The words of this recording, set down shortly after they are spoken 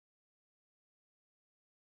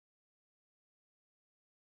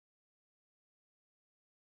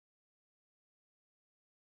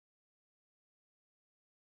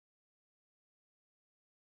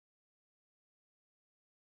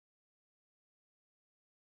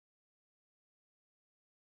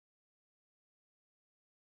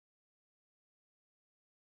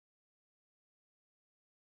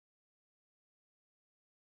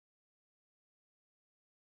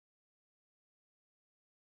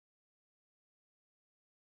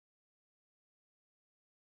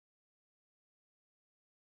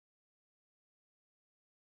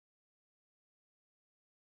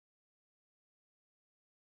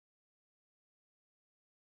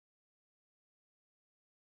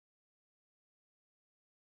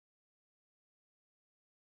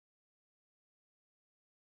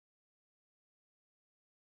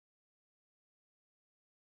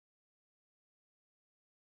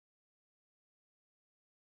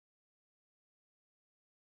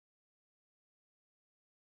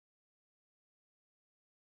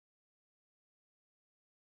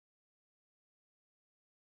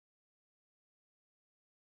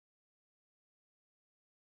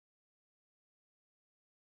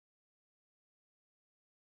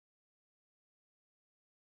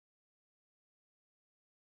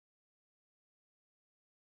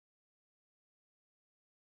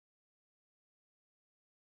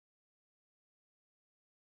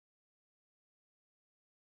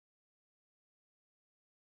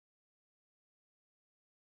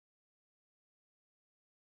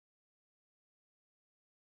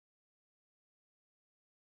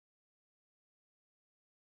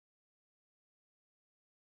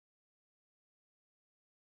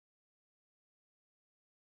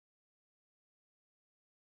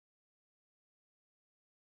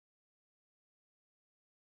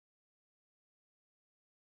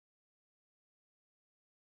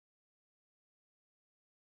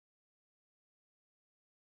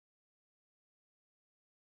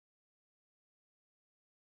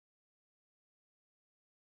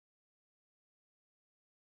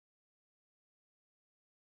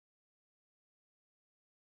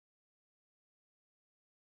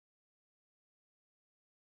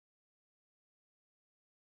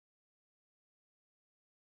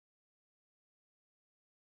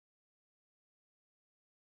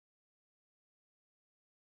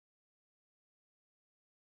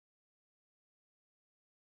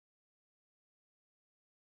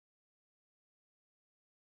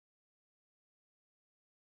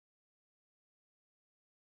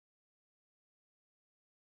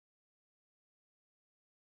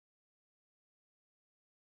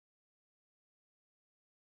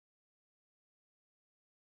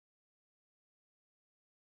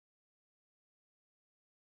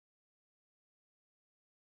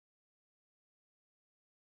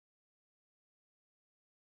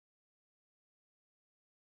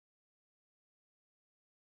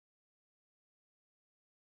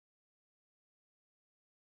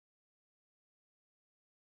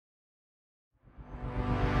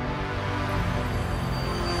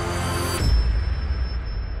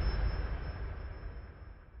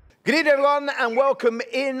Good evening, everyone, and welcome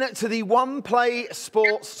in to the One Play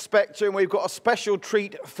Sports Spectrum. We've got a special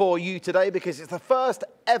treat for you today because it's the first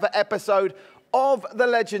ever episode of The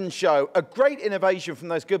Legends Show. A great innovation from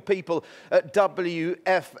those good people at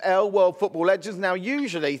WFL, World Football Legends. Now,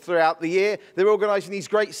 usually throughout the year, they're organising these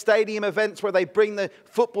great stadium events where they bring the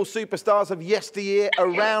football superstars of yesteryear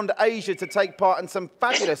around Asia to take part in some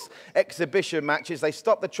fabulous exhibition matches. They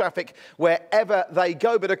stop the traffic wherever they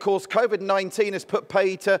go. But, of course, COVID-19 has put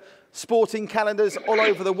pay to sporting calendars all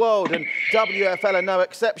over the world, and WFL are no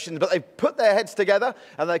exception. But they've put their heads together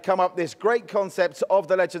and they come up with this great concept of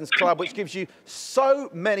the Legends Club, which gives you so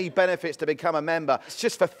many benefits to become a member. It's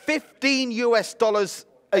just for $15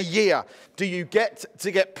 a year do you get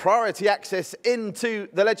priority access into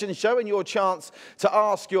the Legends Show and your chance to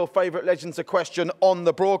ask your favourite legends a question on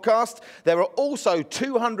the broadcast. There are also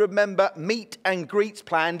 200-member meet and greets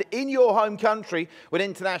planned in your home country when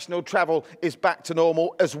international travel is back to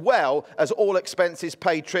normal, as well as all expenses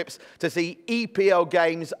paid trips to see EPL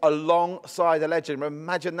games alongside the legend.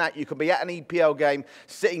 Imagine that, you can be at an EPL game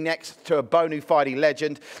sitting next to a bona fide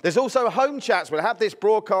legend. There's also home chats. We'll have this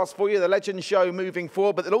broadcast for you, the Legends Show, moving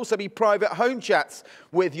forward, but there'll also be private home chats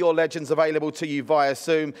with your legends available to you via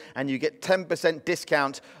Zoom, and you get 10%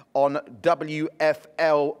 discount on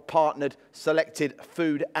WFL partnered selected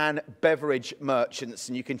food and beverage merchants.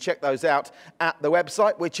 And you can check those out at the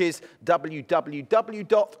website, which is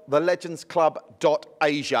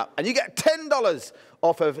www.thelegendsclub.asia. And you get $10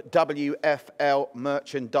 off of WFL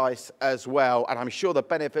merchandise as well. And I'm sure the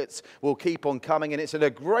benefits will keep on coming. And it's a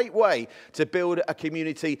great way to build a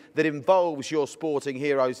community that involves your sporting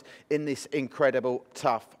heroes in this incredible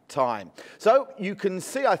tough time. So you can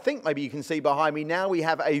see, I think maybe you can see behind me now, we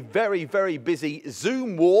have a very, very busy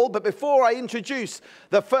Zoom wall. But before I introduce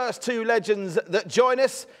the first two legends that join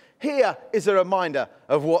us, here is a reminder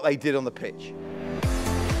of what they did on the pitch.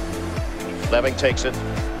 Fleming takes it.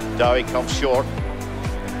 Dowie comes short.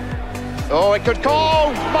 Oh, it could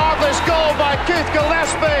go! Marvellous goal by Keith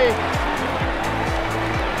Gillespie.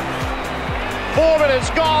 4 minutes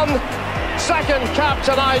gone. Second cap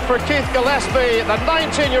tonight for Keith Gillespie, the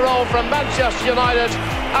 19-year-old from Manchester United.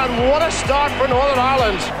 And what a start for Northern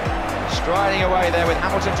Ireland. Striding away there with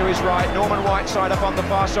Hamilton to his right, Norman Whiteside up on the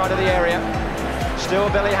far side of the area. Still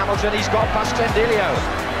Billy Hamilton, he's got past Tendilio.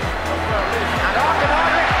 And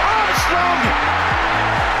Armstrong!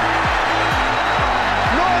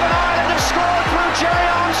 Northern Ireland have scored through Gerry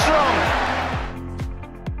Armstrong.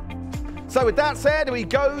 So with that said, we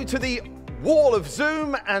go to the wall of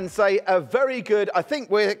Zoom and say a very good, I think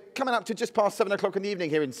we're coming up to just past 7 o'clock in the evening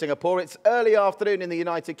here in Singapore. It's early afternoon in the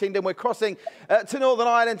United Kingdom. We're crossing to Northern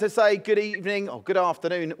Ireland to say good evening, or good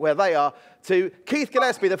afternoon, where they are, to Keith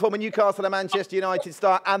Gillespie, the former Newcastle and Manchester United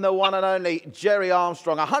star, and the one and only Gerry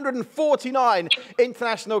Armstrong. 149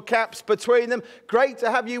 international caps between them. Great to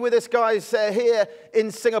have you with us, guys, here in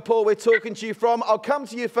Singapore. We're talking to you from. I'll come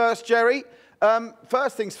to you first, Gerry.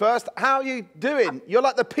 First things first, how are you doing? You're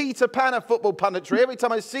like the Peter Pan of football punditry. Every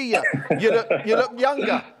time I see you, you look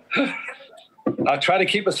younger. I try to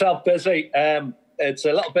keep myself busy. It's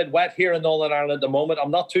a little bit wet here in Northern Ireland at the moment.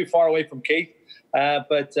 I'm not too far away from Keith,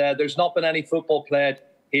 but there's not been any football played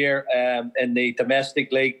here in the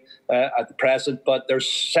domestic league at the present. But there's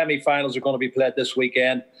semi-finals are going to be played this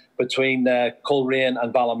weekend between Coleraine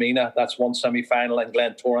and Ballymena. That's one semi-final, and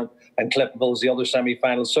Glentoran and Clipperville is the other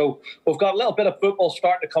semi-final. So we've got a little bit of football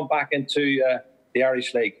starting to come back into the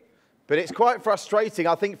Irish League. But it's quite frustrating,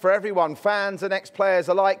 I think, for everyone, fans and ex-players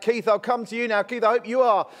alike. Keith, I'll come to you now. Keith, I hope you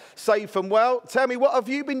are safe and well. Tell me, what have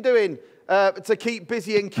you been doing to keep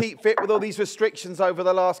busy and keep fit with all these restrictions over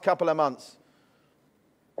the last couple of months?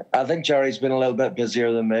 I think Gerry's been a little bit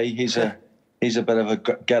busier than me. He's a bit of a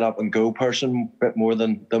get up and go person, a bit more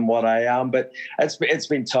than what I am. But it's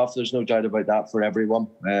been tough. There's no doubt about that for everyone.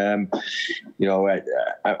 You know,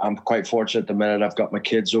 I'm quite fortunate at the minute. I've got my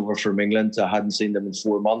kids over from England. I hadn't seen them in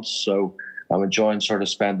 4 months, so I'm enjoying sort of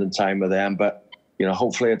spending time with them. But you know,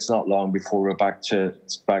 hopefully it's not long before we're back to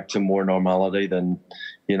more normality than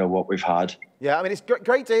what we've had. Yeah, I mean, it's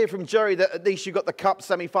great to hear from Gerry that at least you've got the Cup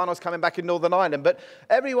semi-finals coming back in Northern Ireland, but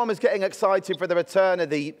everyone was getting excited for the return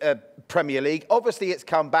of the Premier League. Obviously, it's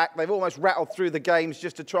come back. They've almost rattled through the games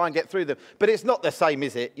just to try and get through them, but it's not the same,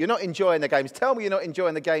 is it? You're not enjoying the games. Tell me you're not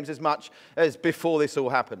enjoying the games as much as before this all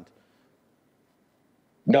happened.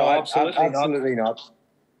 No, absolutely not.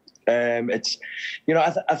 It's,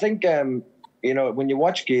 I think... when you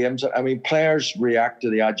watch games, I mean, players react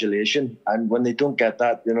to the adulation, and when they don't get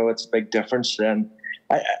that, it's a big difference. Then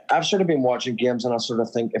I've sort of been watching games, and I sort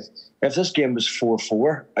of think if this game was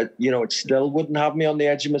 4-4, it still wouldn't have me on the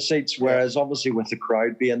edge of my seats. Whereas obviously with the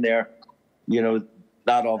crowd being there,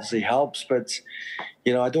 that obviously helps. But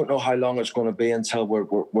I don't know how long it's going to be until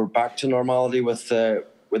we're back to normality with the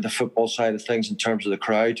football side of things in terms of the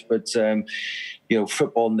crowd. But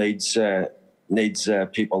football needs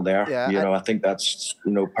people there. Yeah, I think that's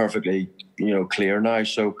perfectly clear now.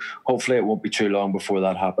 So hopefully it won't be too long before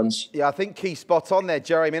that happens. Yeah, I think key spot on there,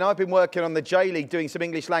 Gerry. I mean, I've been working on the J-League, doing some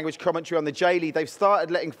English language commentary on the J-League. They've started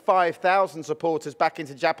letting 5,000 supporters back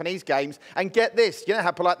into Japanese games. And get this, you know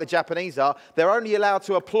how polite the Japanese are? They're only allowed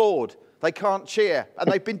to applaud. They can't cheer.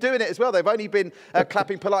 And they've been doing it as well. They've only been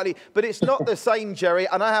clapping politely. But it's not the same, Gerry.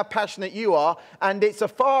 I know how passionate you are. And it's a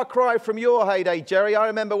far cry from your heyday, Gerry. I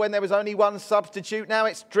remember when there was only one substitute. Now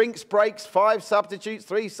it's drinks breaks, 5 substitutes,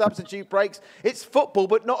 3 substitute breaks. It's football,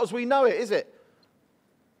 but not as we know it, is it?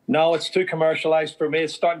 No, it's too commercialised for me.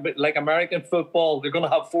 It's starting to be like American football. They're going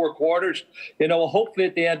to have 4 quarters. Hopefully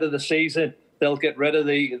at the end of the season, they'll get rid of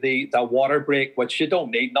the water break, which you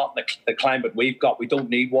don't need, not in the climate we've got. We don't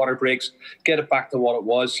need water breaks. Get it back to what it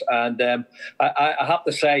was. And I have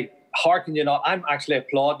to say, hearken you not, I'm actually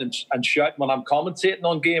applauding and shouting when I'm commentating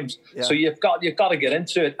on games. Yeah. So you've got to get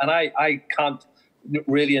into it. And I can't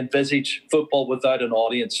really envisage football without an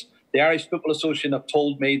audience. The Irish Football Association have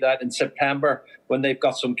told me that in September, when they've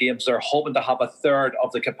got some games, they're hoping to have a third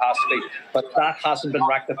of the capacity. But that hasn't been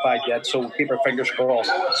rectified yet, so we'll keep our fingers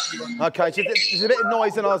crossed. OK, there's a bit of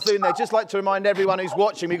noise in our Zoom there. Just like to remind everyone who's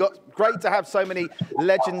watching, we've got great to have so many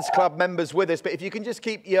Legends Club members with us. But if you can just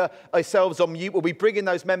keep yourselves on mute, we'll be bringing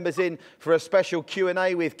those members in for a special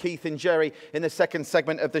Q&A with Keith and Gerry in the second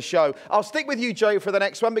segment of the show. I'll stick with you, Joe, for the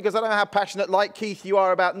next one, because I know how passionate, like Keith, you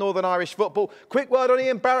are about Northern Irish football. Quick word on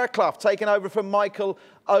Ian Barraclough taking over from Michael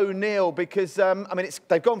O'Neill, because,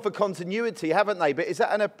 they've gone for continuity, haven't they? But is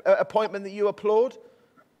that an appointment that you applaud?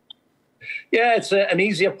 Yeah, it's an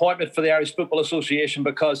easy appointment for the Irish Football Association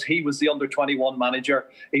because he was the under-21 manager.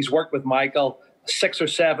 He's worked with Michael. 6 or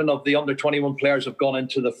 7 of the under-21 players have gone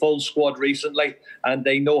into the full squad recently, and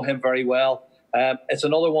they know him very well. It's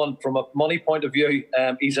another one from a money point of view.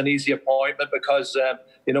 He's an easy appointment because,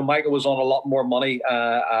 Michael was on a lot more money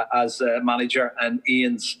as a manager, and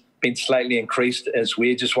Ian's been slightly increased as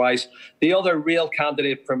wages-wise. The other real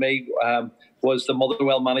candidate for me was the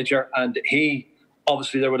Motherwell manager, and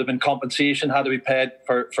obviously there would have been compensation had to be paid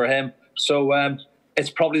for him. So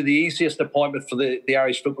it's probably the easiest appointment for the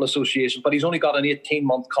Irish Football Association, but he's only got an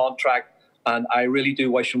 18-month contract, and I really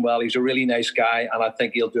do wish him well. He's a really nice guy, and I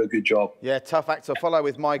think he'll do a good job. Yeah, tough act to follow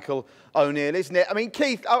with Michael O'Neill, isn't it? I mean,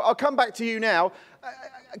 Keith, I'll come back to you now.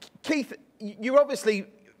 Keith, you're obviously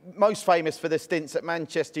most famous for the stints at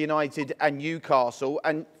Manchester United and Newcastle,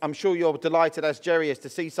 and I'm sure you're delighted, as Gerry is, to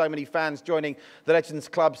see so many fans joining the Legends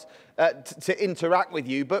clubs to interact with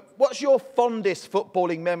you. But what's your fondest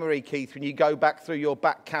footballing memory, Keith, when you go back through your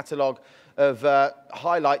back catalogue of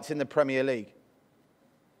highlights in the Premier League?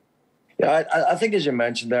 Yeah, I think as you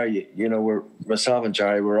mentioned there, myself and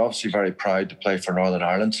Gerry, we're obviously very proud to play for Northern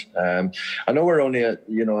Ireland. I know we're only a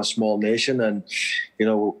small nation, and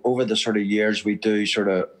over the sort of years we do sort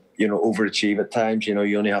of overachieve at times. You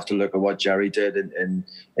only have to look at what Gerry did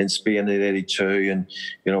in Spain in '82,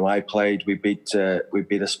 and I played. We beat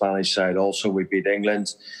a Spanish side. Also, we beat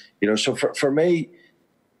England. So for me,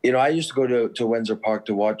 I used to go to Windsor Park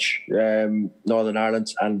to watch Northern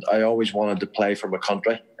Ireland, and I always wanted to play for my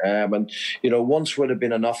country. And once would have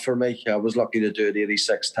been enough for me. I was lucky to do it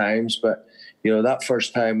 86 times, but that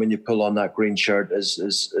first time when you pull on that green shirt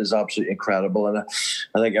is absolutely incredible. And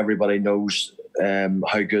I think everybody knows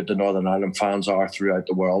how good the Northern Ireland fans are throughout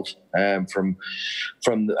the world from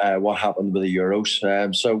what happened with the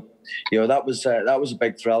Euros. So that was a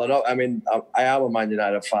big thrill. And I am a Man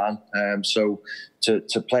United fan, so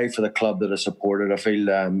to play for the club that I supported, I feel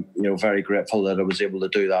very grateful that I was able to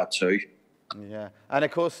do that too. Yeah, and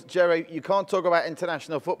of course, Gerry, you can't talk about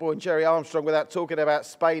international football and Gerry Armstrong without talking about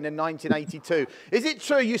Spain in 1982. Is it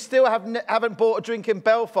true you still haven't bought a drink in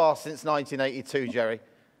Belfast since 1982, Gerry?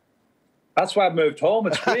 That's why I moved home.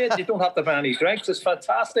 It's great. You don't have to buy any drinks. It's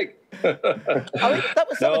fantastic. That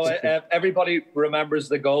was everybody remembers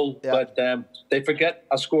the goal, but they forget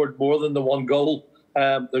I scored more than the one goal.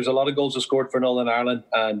 There's a lot of goals I scored for Northern Ireland,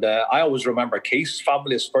 and I always remember Keith's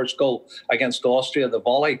fabulous first goal against Austria, the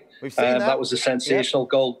volley. We've seen that. That was a sensational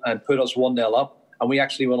goal and put us 1-0 up. And we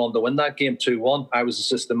actually went on to win that game 2-1. I was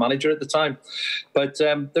assistant manager at the time. But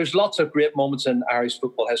there's lots of great moments in Irish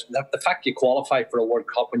football history. The fact you qualify for a World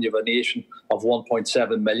Cup when you have a nation of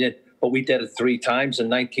 1.7 million, but we did it 3 times in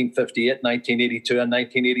 1958, 1982 and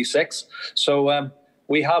 1986. So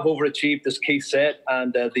we have overachieved, as Keith said,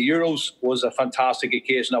 and the Euros was a fantastic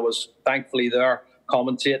occasion. I was thankfully there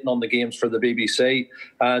commentating on the games for the BBC.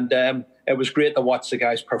 And it was great to watch the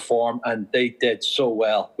guys perform, and they did so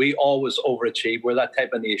well. We always overachieve. We're that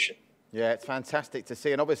type of nation. Yeah, it's fantastic to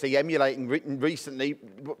see, and obviously emulating recently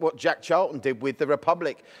what Jack Charlton did with the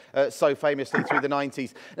Republic so famously through the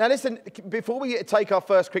 90s. Now listen, before we take our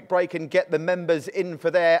first quick break and get the members in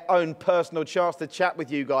for their own personal chance to chat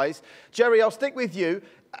with you guys, Gerry, I'll stick with you.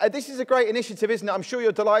 This is a great initiative, isn't it? I'm sure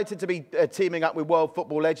you're delighted to be teaming up with World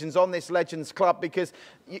Football Legends on this Legends Club, because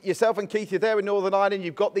yourself and Keith, you're there in Northern Ireland,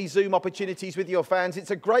 you've got these Zoom opportunities with your fans.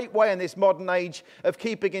 It's a great way in this modern age of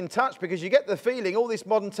keeping in touch, because you get the feeling all this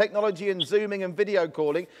modern technology and Zooming and video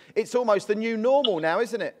calling, it's almost the new normal now,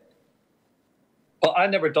 isn't it? Well, I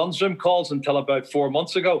never done Zoom calls until about 4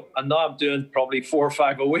 months ago, and now I'm doing probably 4 or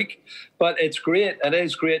 5 a week. But it's great. It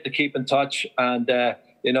is great to keep in touch, and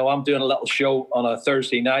you know, I'm doing a little show on a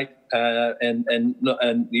Thursday night in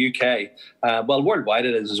the UK. Well, worldwide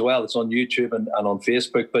it is as well. It's on YouTube and on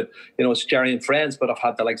Facebook. But, you know, it's Gerry and Friends. But I've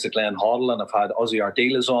had the likes of Glenn Hoddle, and I've had Ozzy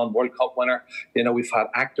Ardiles on, World Cup winner. You know, we've had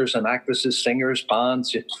actors and actresses, singers,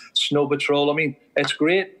 bands, Snow Patrol. I mean, it's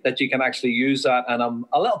great that you can actually use that. And I'm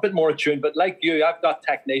a little bit more attuned. But like you, I've got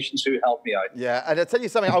technicians who help me out. Yeah, and I'll tell you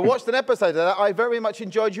something. I watched an episode of that. I very much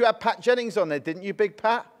enjoyed. You had Pat Jennings on there, didn't you, Big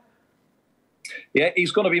Pat? Yeah,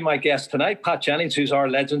 he's going to be my guest tonight. Pat Jennings, who's our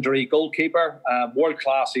legendary goalkeeper, world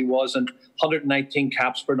class he was, and 119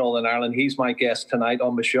 caps for Northern Ireland. He's my guest tonight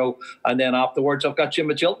on the show. And then afterwards, I've got Jim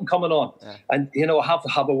Magilton coming on. Yeah. And, you know, I have to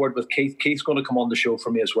have a word with Keith. Keith's going to come on the show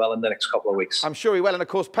for me as well in the next couple of weeks. I'm sure he will. And, of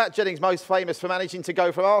course, Pat Jennings, most famous for managing to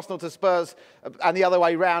go from Arsenal to Spurs and the other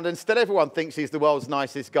way round. And still everyone thinks he's the world's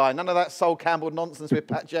nicest guy. None of that Sol Campbell nonsense with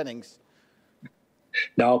Pat Jennings.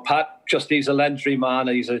 No, Pat, he's a legendary man.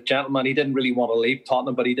 He's a gentleman. He didn't really want to leave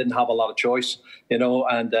Tottenham, but he didn't have a lot of choice, you know,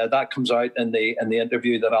 and that comes out in the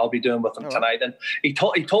interview that I'll be doing with him tonight. And he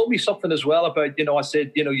told me something as well about, you know, I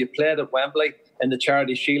said, you know, you played at Wembley in the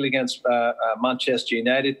Charity Shield against Manchester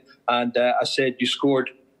United, and I said you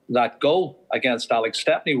scored that goal against Alex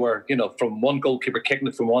Stepney, where, you know, from one goalkeeper kicking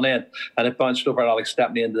it from one end and it bounced over Alex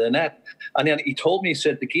Stepney into the net. And then he told me, he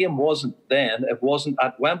said the game wasn't then, it wasn't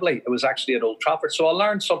at Wembley, it was actually at Old Trafford. So I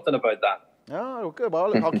learned something about that. Oh, good. Well,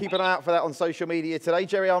 look, I'll keep an eye out for that on social media today.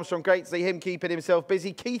 Gerry Armstrong, great to see him keeping himself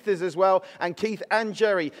busy. Keith is as well, and Keith and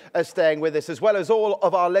Gerry are staying with us, as well as all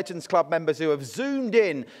of our Legends Club members who have zoomed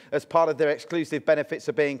in as part of their exclusive benefits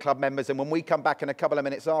of being club members. And when we come back in a couple of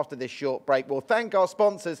minutes after this short break, we'll thank our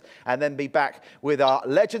sponsors and then be back with our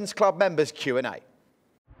Legends Club members Q&A.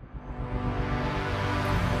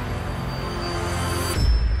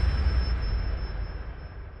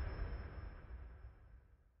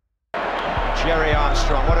 Gerry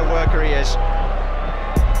Armstrong, what a worker he is.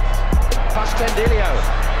 Past Tendilio.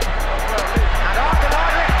 And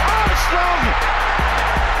Armstrong!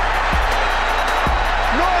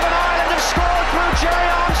 Northern Ireland have scored through Gerry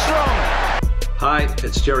Armstrong. Hi,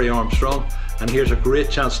 it's Gerry Armstrong, and here's a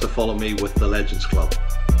great chance to follow me with the Legends Club.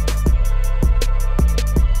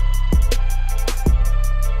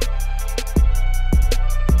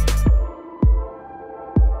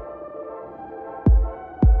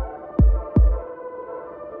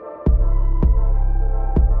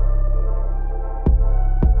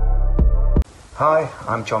 Hi,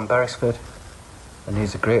 I'm John Beresford, and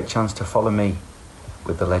here's a great chance to follow me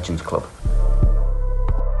with the Legends Club.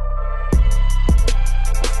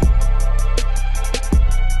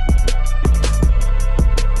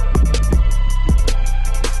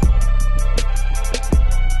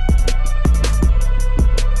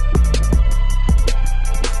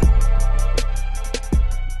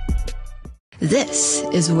 This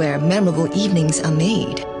is where memorable evenings are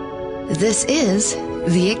made. This is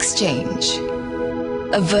The Exchange,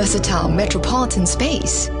 a versatile metropolitan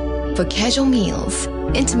space for casual meals,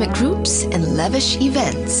 intimate groups, and lavish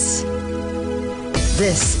events.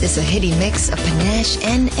 This is a heady mix of panache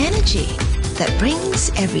and energy that brings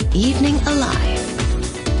every evening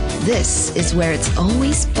alive. This is where it's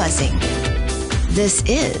always buzzing. This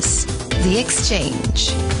is The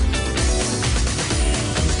Exchange.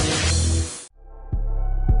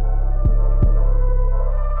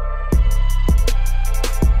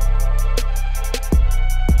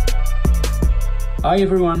 Hi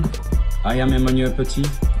everyone, I am Emmanuel Petit.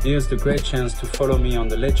 Here's the great chance to follow me on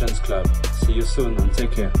the Legends Club. See you soon and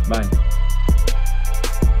take care. Bye.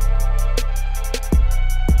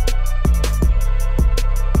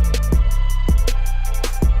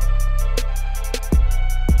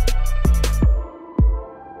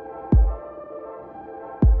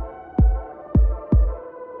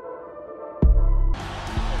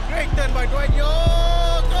 Great done by Dwight.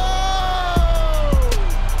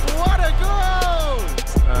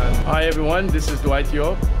 Hi everyone, this is Dwight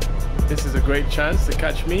York. this is a great chance to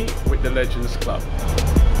catch me with the Legends Club.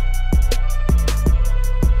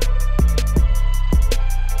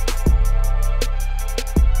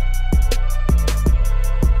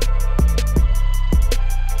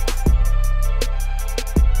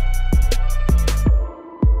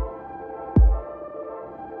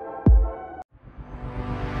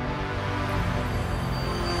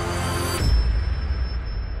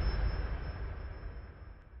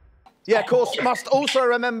 Yeah, of course, must also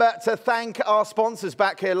remember to thank our sponsors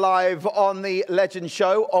back here live on the Legends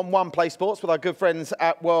Show on One Play Sports with our good friends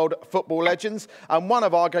at World Football Legends. And one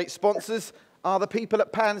of our great sponsors are the people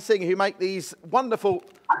at Pan Sing who make these wonderful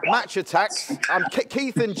match attacks.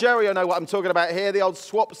 Keith and Gerry, I know what I'm talking about here, the old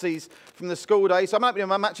swapsies from the school days. So I'm opening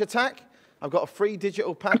my match attack. I've got a free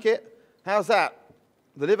digital packet. How's that?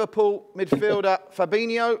 The Liverpool midfielder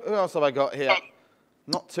Fabinho. Who else have I got here?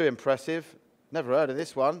 Not too impressive. Never heard of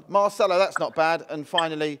this one. Marcelo, that's not bad. And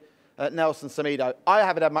finally, Nelson Semedo. I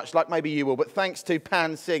haven't had much luck, maybe you will, but thanks to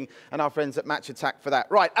Pan Sing and our friends at Match Attack for that.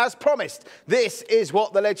 Right, as promised, this is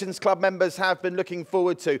what the Legends Club members have been looking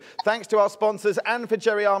forward to. Thanks to our sponsors and for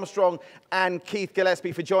Gerry Armstrong and Keith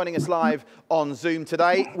Gillespie for joining us live on Zoom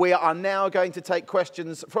today. We are now going to take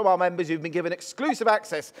questions from our members who've been given exclusive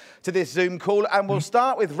access to this Zoom call, and we'll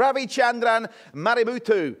start with Ravi Chandran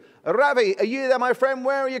Marimutu. Ravi, are you there, my friend?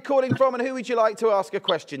 Where are you calling from, and who would you like to ask a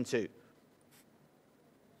question to?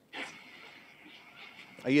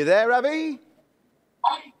 Are you there, Ravi?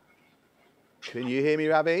 Can you hear me,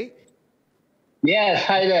 Ravi? Yes,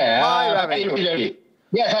 hi there. Hi, Ravi.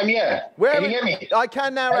 Yes, I'm here. Can you hear me? I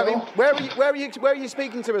can now, Ravi. Where are you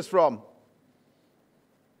speaking to us from?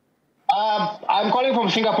 I'm calling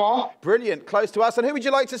from Singapore. Brilliant, close to us. And who would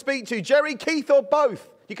you like to speak to? Gerry, Keith, or both?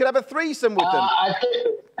 You could have a threesome with them.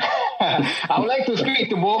 I would like to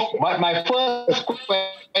speak to both, but my first question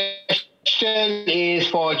is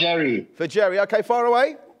for Gerry. For Gerry, okay, far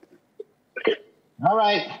away. All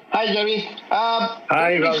right. Hi, Gerry.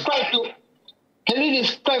 Hi, can you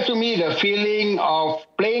describe to me the feeling of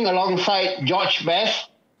playing alongside George Best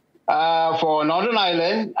for Northern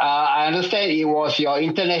Ireland? I understand it was your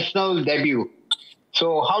international debut.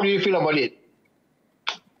 So how do you feel about it?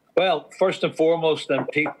 Well, first and foremost, and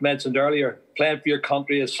Pete mentioned earlier, playing for your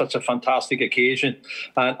country is such a fantastic occasion.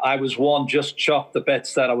 And I was one just chuffed the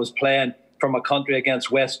bits that I was playing from a country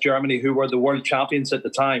against West Germany, who were the world champions at the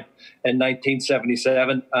time in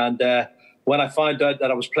 1977. And when I found out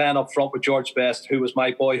that I was playing up front with George Best, who was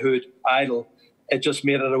my boyhood idol, it just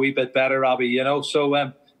made it a wee bit better, Robbie, you know. So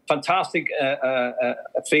fantastic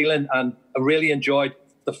feeling, and I really enjoyed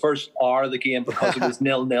the first hour of the game because it was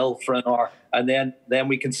 0-0 for an hour, and then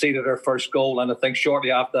we conceded our first goal, and I think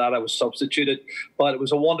shortly after that I was substituted. But it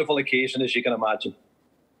was a wonderful occasion, as you can imagine.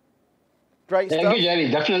 Great stuff. Thank you,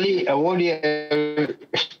 Gerry. Definitely a wonderful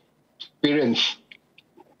experience.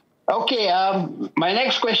 Okay, my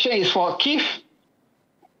next question is for Keith.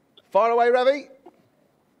 Far away, Ravi.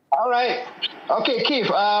 All right. Okay, Keith.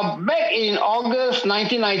 Back in August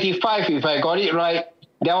 1995, if I got it right,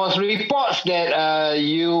 there was reports that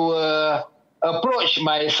you were approached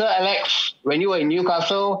by Sir Alex when you were in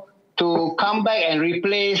Newcastle to come back and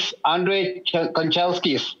replace Andrei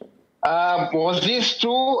Kanchelskis. Was this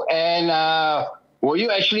true? And were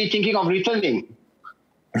you actually thinking of returning?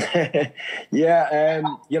 Yeah,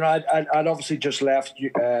 you know, I'd obviously just left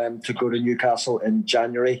to go to Newcastle in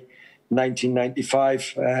January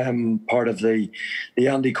 1995, part of the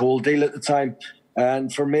Andy Cole deal at the time.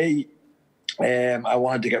 And for me, I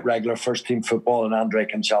wanted to get regular first-team football, and Andrei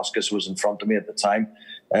Kanchelskis was in front of me at the time.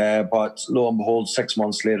 But lo and behold, 6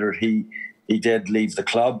 months later, he did leave the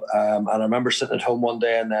club. And I remember sitting at home one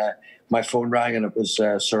day, and my phone rang, and it was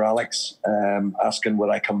Sir Alex asking would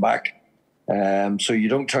I come back. So you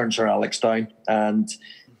don't turn Sir Alex down. And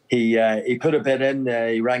he put a bid in.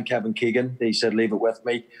 He rang Kevin Keegan. He said, leave it with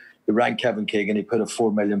me. He rang Kevin Keegan. He put a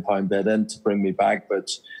 £4 million bid in to bring me back,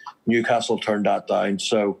 but Newcastle turned that down.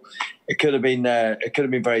 So it could have been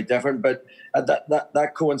very different. But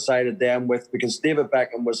that coincided then with, because David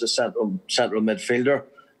Beckham was a central midfielder,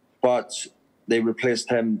 but they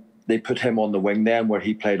replaced him. They put him on the wing then, where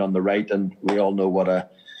he played on the right, and we all know what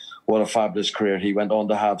a fabulous career he went on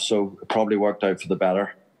to have. So it probably worked out for the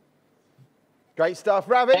better. Great stuff,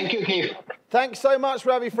 Ravi. Thank you, Keith. Thanks so much,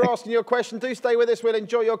 Ravi, for asking your question. Do stay with us. We'll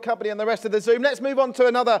enjoy your company and the rest of the Zoom. Let's move on to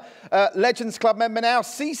another Legends Club member now,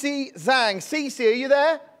 Cici Zhang. Cici, are you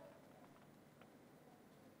there?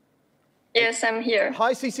 Yes, I'm here.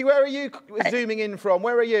 Hi, Cici. Where are you zooming in from?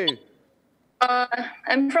 Where are you?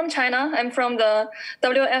 I'm from China. I'm from the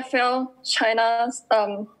WFL China.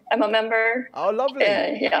 I'm a member. Oh, lovely.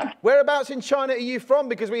 Yeah. Whereabouts in China are you from?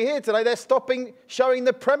 Because we hear today they're stopping showing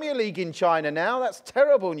the Premier League in China now. That's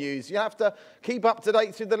terrible news. You have to keep up to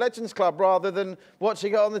date through the Legends Club rather than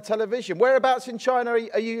watching it on the television. Whereabouts in China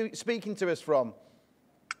are you speaking to us from?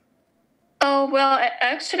 Oh, well, I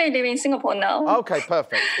actually live in Singapore now. Okay,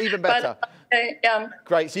 perfect. Even better. But, yeah.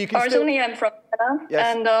 Great. So you can Originally, I'm from China,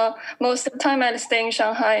 Yes. and most of the time I stay in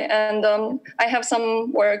Shanghai, and I have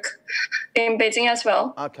some work in Beijing as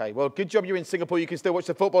well. Okay, well, good job you're in Singapore. You can still watch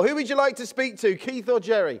the football. Who would you like to speak to, Keith or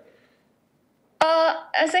Gerry?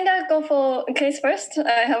 I think I'll go for Keith first.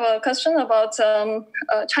 I have a question about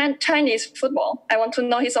Chinese football. I want to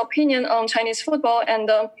know his opinion on Chinese football, and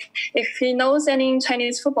if he knows any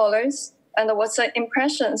Chinese footballers, and what's the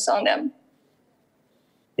impressions on them.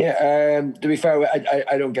 Yeah, to be fair,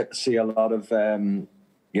 I don't get to see a lot of,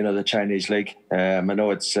 the Chinese league. I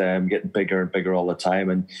know it's getting bigger and bigger all the time,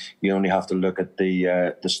 and you only have to look at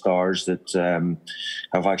the stars that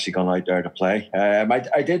have actually gone out there to play.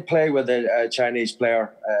 I did play with a Chinese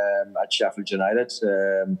player at Sheffield United,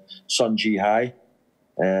 Sun Jihai,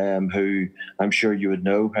 who I'm sure you would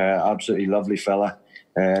know, absolutely lovely fella.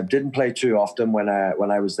 Didn't play too often when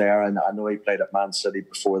I was there, and I know he played at Man City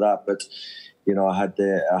before that, but. I had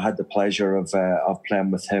the pleasure of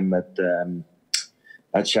playing with him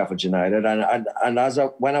at Sheffield United, and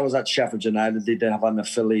when I was at Sheffield United, they did have an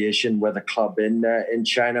affiliation with a club in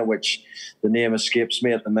China, which the name escapes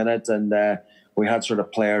me at the minute, and we had sort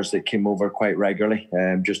of players that came over quite regularly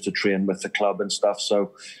just to train with the club and stuff.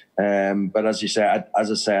 So, but as I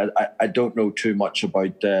said, I don't know too much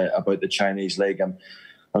about the Chinese league.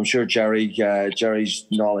 I'm sure Gerry's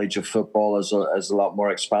knowledge of football is a lot more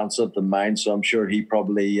expansive than mine, so I'm sure he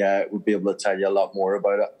probably would be able to tell you a lot more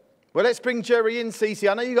about it. Well, let's bring Gerry in, Cece.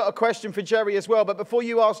 I know you got a question for Gerry as well, but before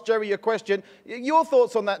you ask Gerry your question, your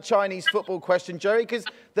thoughts on that Chinese football question, Gerry, because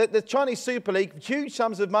the Chinese Super League, huge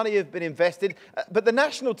sums of money have been invested, but the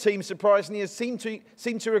national team, surprisingly, has seemed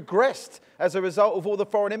to regress as a result of all the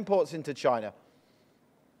foreign imports into China.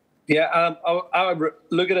 Yeah, I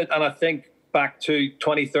look at it and I think back to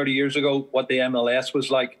 20, 30 years ago, what the MLS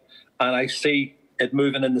was like, and I see it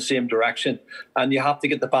moving in the same direction. And you have to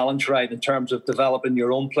get the balance right in terms of developing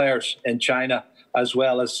your own players in China, as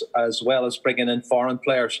well as bringing in foreign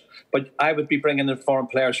players. But I would be bringing in foreign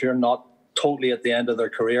players who are not totally at the end of their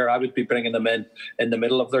career. I would be bringing them in the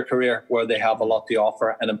middle of their career, where they have a lot to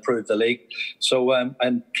offer and improve the league. So,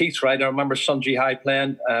 and Keith's right. I remember Sun Jihai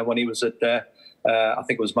playing when he was at I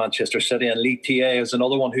think it was Manchester City, and Lee Ta is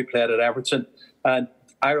another one who played at Everton. And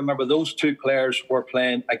I remember those two players were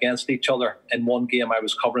playing against each other in one game I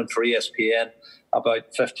was covering for ESPN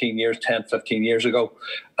about 10, 15 years ago.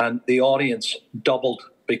 And the audience doubled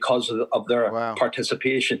because of their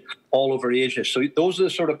participation all over Asia. So those are the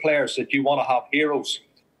sort of players that you want to have heroes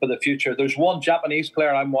for the future. There's one Japanese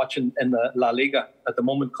player I'm watching in the La Liga at the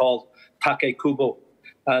moment called Take Kubo.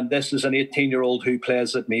 And this is an 18-year-old who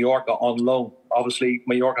plays at Mallorca on loan. Obviously,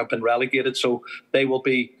 Mallorca have been relegated, so he'll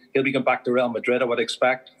be going back to Real Madrid, I would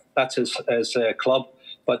expect. That's his club.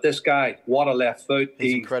 But this guy, what a left foot.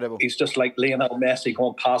 He's incredible. He's just like Lionel Messi,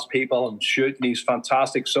 going past people and shooting. He's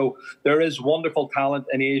fantastic. So there is wonderful talent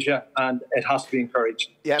in Asia, and it has to be encouraged.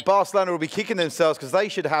 Yeah, Barcelona will be kicking themselves because they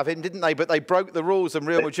should have him, didn't they? But they broke the rules and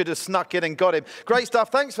Real Madrid have snuck in and got him. Great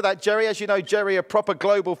stuff. Thanks for that, Gerry. As you know, Gerry, a proper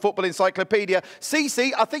global football encyclopedia.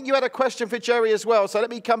 Cece, I think you had a question for Gerry as well. So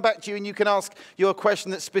let me come back to you and you can ask your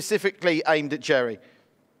question that's specifically aimed at Gerry.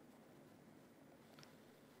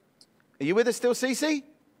 Are you with us still, Cece?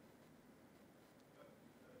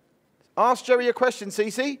 Ask Gerry a question,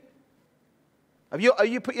 Cece. Have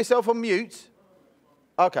you put yourself on mute?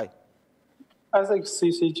 Okay. I think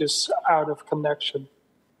CC just out of connection.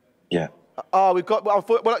 Yeah. Oh, we've got.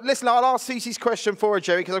 Well, listen, I'll ask Cece's question for her,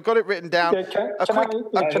 Gerry, because I've got it written down. Yeah,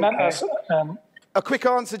 can I ask a quick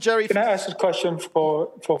answer, Gerry? Can I ask a question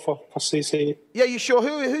for CC? Yeah, you sure?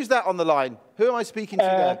 Who's that on the line? Who am I speaking to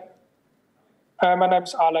there? My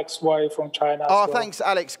name's Alex Wei from China. Oh, thanks,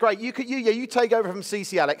 Alex. Great. You take over from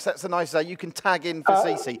CC, Alex. That's a nice day. You can tag in for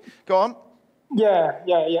CC. Go on. Yeah.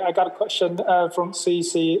 I got a question from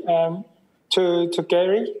CC to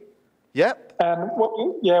Gerry. Yep. And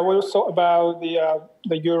we'll talk about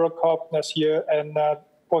the Euro Cup next year, and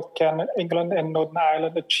what can England and Northern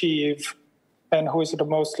Ireland achieve, and who is the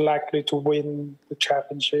most likely to win the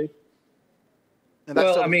championship?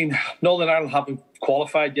 Well, I mean, Northern Ireland haven't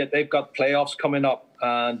qualified yet. They've got playoffs coming up,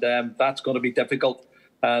 and that's going to be difficult.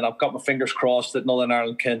 And I've got my fingers crossed that Northern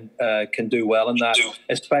Ireland can do well in that,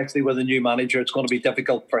 especially with a new manager. It's going to be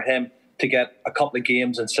difficult for him to get a couple of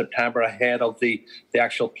games in September ahead of the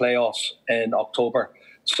actual playoffs in October.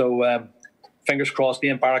 So fingers crossed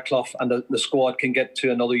Ian Barraclough and the squad can get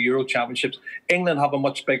to another Euro Championships. England have a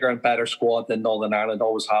much bigger and better squad than Northern Ireland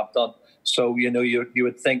always have done. So, you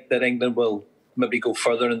would think that England will maybe go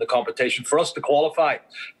further in the competition. For us to qualify,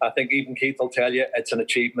 I think even Keith will tell you it's an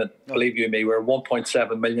achievement. Believe you me, we're a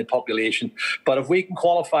 1.7 million population. But if we can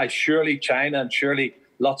qualify, surely China and surely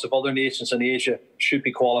lots of other nations in Asia should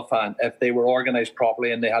be qualifying if they were organised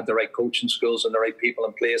properly and they had the right coaching schools and the right people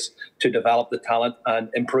in place to develop the talent and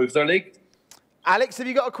improve their league. Alex, have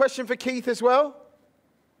you got a question for Keith as well?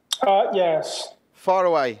 Yes. Far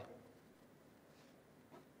away.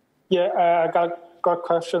 Yeah, I got a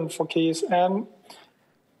question for Keith.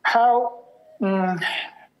 How can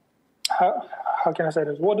I say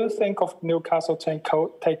this? What do you think of Newcastle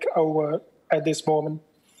takeover at this moment?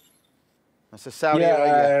 That's a Saudi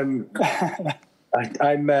Arabia.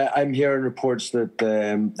 I'm hearing reports that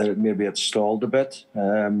maybe it's stalled a bit.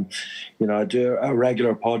 I do a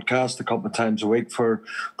regular podcast a couple of times a week for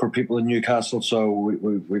people in Newcastle, so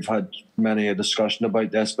we've had many a discussion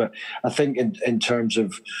about this. But I think in terms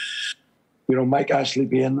of Mike Ashley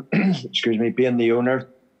being being the owner,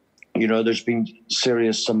 there's been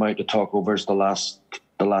serious amount of talkovers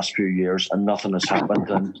the last few years, and nothing has happened.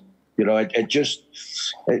 And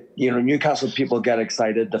Newcastle people get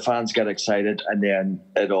excited, the fans get excited, and then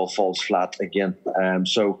it all falls flat again.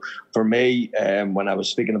 So for me, when I was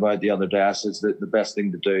speaking about it the other day, I said that the best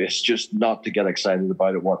thing to do is just not to get excited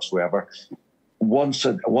about it whatsoever. Once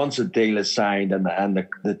a deal is signed and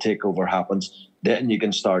the takeover happens, then you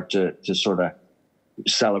can start to sort of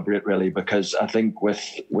celebrate, really, because I think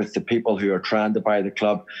with the people who are trying to buy the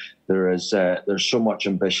club, there's so much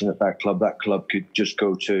ambition at that club. That club could just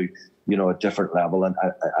go to a different level, and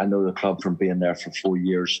I know the club from being there for 4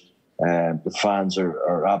 years. The fans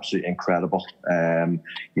are absolutely incredible, and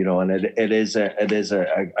it is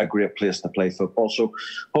a great place to play football. So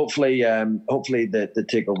hopefully the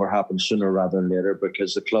takeover happens sooner rather than later,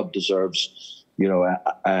 because the club deserves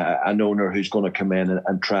an owner who's going to come in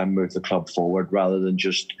and try and move the club forward, rather than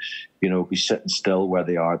just be sitting still where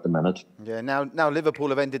they are at the minute. Yeah, now Liverpool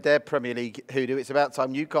have ended their Premier League hoodoo. It's about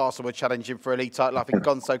time Newcastle were challenging for a league title. I think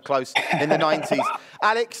gone so close in the 90s.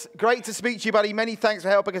 Alex, great to speak to you, buddy. Many thanks for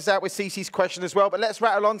helping us out with Cece's question as well. But let's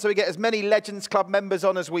rattle on so we get as many Legends Club members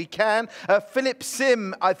on as we can. Philip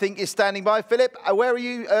Sim, I think, is standing by. Philip, where are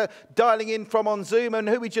you dialing in from on Zoom, and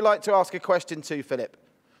who would you like to ask a question to, Philip?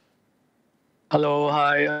 Hello,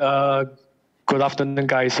 hi, good afternoon,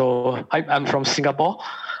 guys. So I'm from Singapore.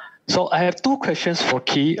 So I have two questions for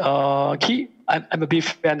Key. Key, I'm a big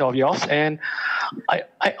fan of yours, and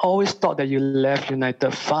I always thought that you left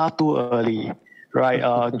United far too early, right?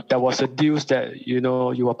 There was a deal that, you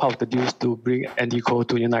were part of the deals to bring Andy Cole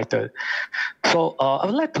to United. So I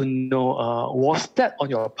would like to know, was that on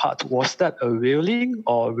your part? Was that a willing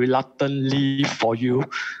or reluctant leave for you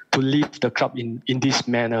to leave the club in this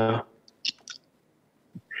manner?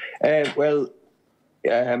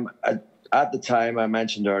 At the time, I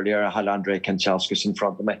mentioned earlier, I had Andrei Kanchelskis in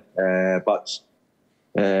front of me. But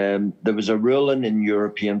there was a ruling in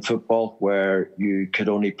European football where you could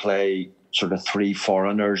only play sort of 3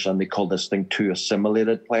 foreigners, and they called this thing 2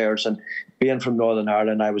 assimilated players. And being from Northern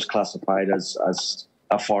Ireland, I was classified as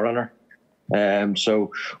a foreigner.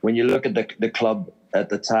 So when you look at the club at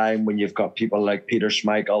the time, when you've got people like Peter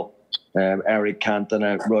Schmeichel, Eric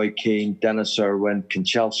Cantona, Roy Keane, Dennis Irwin,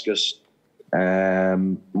 Kanchelskis,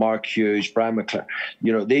 Mark Hughes, Brian McClure,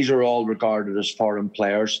 these are all regarded as foreign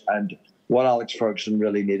players. And what Alex Ferguson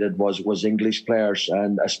really needed was English players,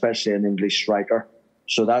 and especially an English striker.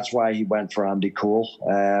 So that's why he went for Andy Cole.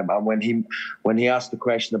 And when he asked the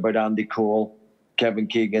question about Andy Cole, Kevin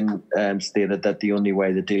Keegan stated that the only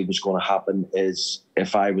way the deal was going to happen is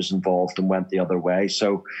if I was involved and went the other way.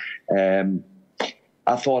 So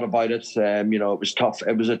I thought about it. It was tough.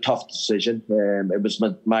 It was a tough decision. It was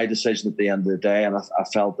my decision at the end of the day, and I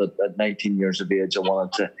felt that at 19 years of age, I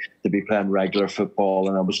wanted to be playing regular football,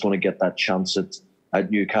 and I was going to get that chance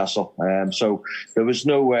at Newcastle. So there was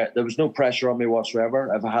no pressure on me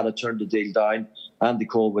whatsoever. If I had turned the deal down, Andy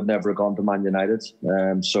Cole would never have gone to Man United.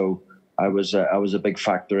 So I was a big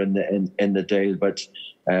factor in the deal, but.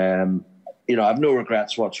 I have no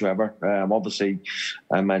regrets whatsoever. Obviously,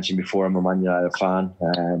 I mentioned before, I'm a Man United fan.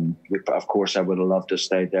 Of course, I would have loved to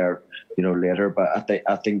stay there, later. But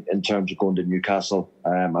I think in terms of going to Newcastle,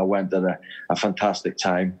 I went at a fantastic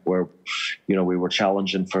time where, we were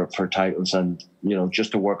challenging for titles, and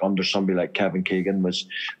just to work under somebody like Kevin Keegan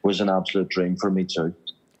was an absolute dream for me too.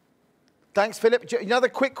 Thanks, Philip. Another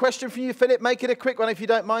quick question for you, Philip. Make it a quick one if you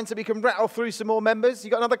don't mind, so we can rattle through some more members.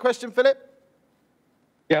 You got another question, Philip?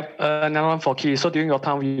 Yep, another one for Key. So during your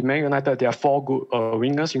time with Man United, there are 4 good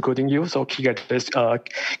wingers, including you. So Key got this,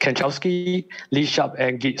 Kanchelskis, Lee Sharp,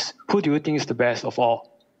 and Giggs. Who do you think is the best of all?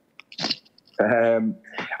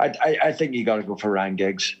 I think you got to go for Ryan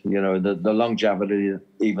Giggs. You know, the longevity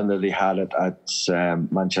even that he had at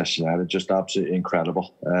Manchester United, just absolutely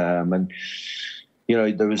incredible. And you know,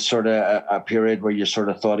 there was sort of a period where you sort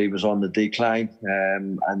of thought he was on the decline,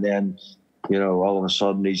 and then you know, all of a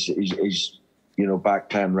sudden he's you know, back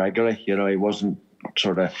playing regularly. You know, he wasn't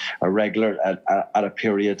sort of a regular at a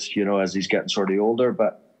period, you know, as he's getting sort of older,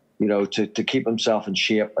 but you know, to keep himself in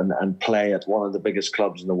shape and play at one of the biggest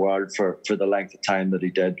clubs in the world for the length of time that he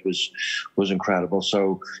did was incredible.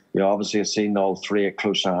 So, you know, obviously I've seen all 3 at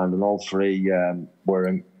close hand, and all 3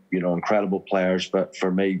 were, you know, incredible players. But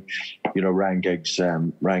for me, you know, Ryan Giggs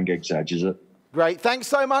edges it. Great. Thanks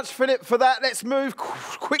so much, Philip, for that. Let's move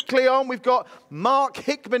quickly on. We've got Mark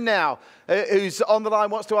Hickman now, who's on the line,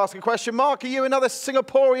 wants to ask a question. Mark, are you another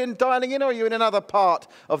Singaporean dialing in, or are you in another part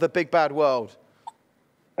of the big bad world?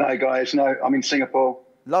 Hi, guys. No, I'm in Singapore.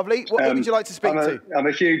 Lovely. What would you like to speak to? I'm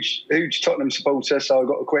a huge Tottenham supporter, so I've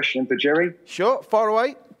got a question for Gerry. Sure, far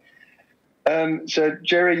away. So,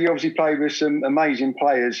 Gerry, you obviously played with some amazing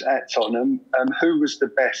players at Tottenham. Who was the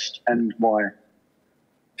best and why?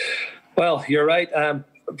 Well, you're right.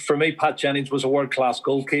 For me, Pat Jennings was a world-class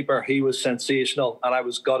goalkeeper. He was sensational, and I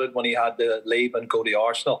was gutted when he had to leave and go to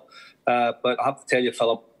Arsenal. But I have to tell you,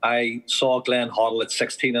 Philip, I saw Glenn Hoddle at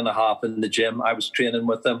 16 and a half in the gym. I was training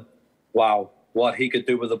with him. Wow, what he could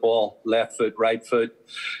do with the ball, left foot, right foot.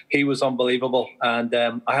 He was unbelievable. And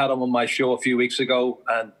I had him on my show a few weeks ago,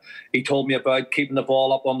 and he told me about keeping the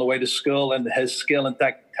ball up on the way to school and his skill and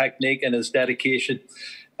technique and his dedication.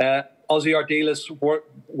 Ozzy Ardiles,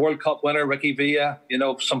 World Cup winner, Ricky Villa, you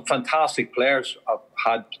know, some fantastic players I've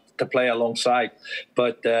had to play alongside.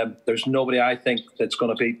 But there's nobody, I think, that's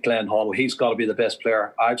going to beat Glenn Hoddle. He's got to be the best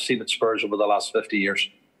player I've seen at Spurs over the last 50 years.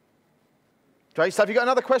 Great. So have you got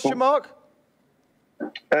another question, Mark?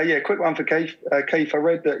 Yeah, quick one for Keith. Keith, I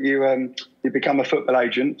read that you become a football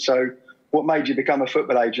agent. So what made you become a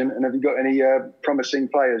football agent? And have you got any promising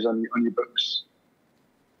players on your books?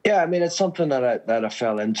 Yeah, I mean, it's something that I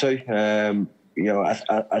fell into. You know,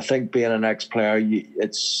 I think being an ex-player, you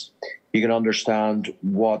can understand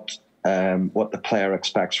what the player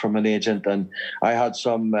expects from an agent, and I had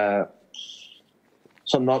some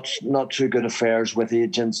not too good affairs with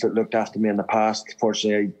agents that looked after me in the past.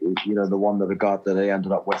 Fortunately, you know, the one that I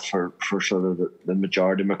ended up with for sort of the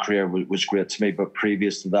majority of my career was great to me. But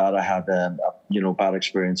previous to that, I had you know, bad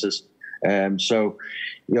experiences. So,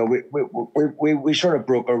 you know, we sort of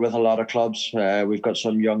broker with a lot of clubs. We've got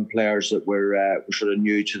some young players that we're sort of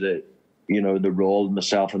new to the, you know, the role.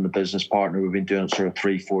 Myself and the business partner, we've been doing it sort of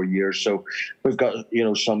 3-4 years. So we've got, you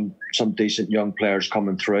know, some decent young players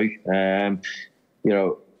coming through. You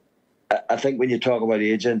know, I think when you talk about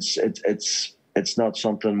agents, it's not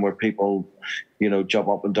something where people, you know, jump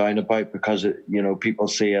up and down about, because you know, people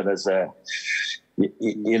see it as a,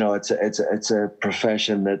 you know, it's a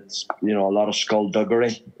profession that's, you know, a lot of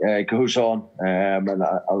skullduggery goes on, and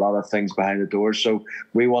a lot of things behind the doors. So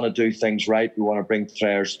we want to do things right. We want to bring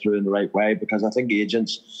players through in the right way, because I think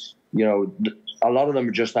agents, you know, a lot of them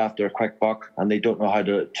are just after a quick buck, and they don't know how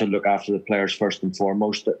to look after the players first and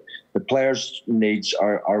foremost. The players' needs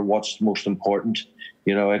are what's most important.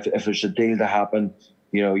 You know, if there's a deal to happen,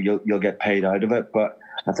 you know, you'll get paid out of it. But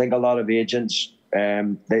I think a lot of agents,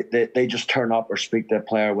 they just turn up or speak to a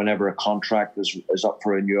player whenever a contract is up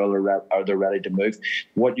for renewal, or they're ready to move.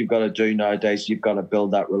 What you've got to do nowadays, you've got to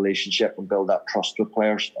build that relationship and build that trust with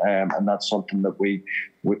players, and that's something that we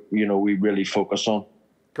really focus on.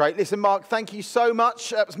 Great. Listen, Mark, thank you so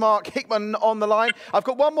much. That was Mark Hickman on the line. I've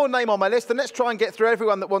got one more name on my list, and let's try and get through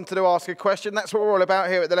everyone that wanted to ask a question. That's what we're all about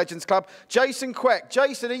here at the Legends Club. Jason Queck.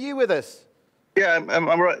 Jason, are you with us? Yeah, I'm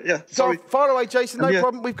right. Yeah, sorry. So, far away, Jason. No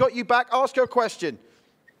problem. We've got you back. Ask your question.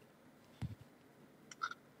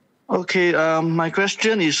 Okay. My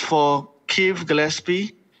question is for Keith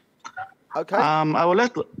Gillespie. Okay. I would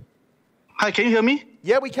like to. Hi, can you hear me?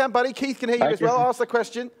 Yeah, we can, buddy. Keith can hear you as well. Ask the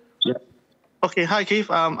question. Yeah. Okay. Hi, Keith.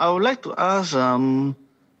 I would like to ask.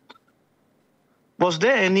 Was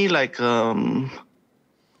there any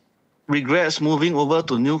regrets moving over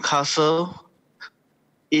to Newcastle?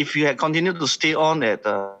 If you had continued to stay on at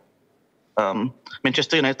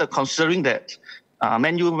Manchester United, considering that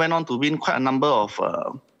Man U went on to win quite a number of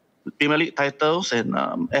Premier League titles and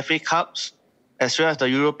FA Cups, as well as the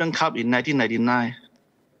European Cup in 1999.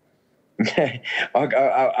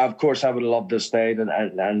 Of course, I would love to have stayed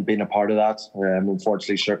and been a part of that.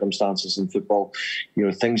 Unfortunately, circumstances in football,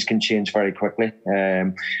 things can change very quickly.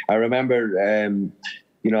 I remember,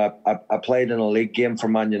 I played in a league game for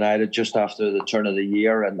Man United just after the turn of the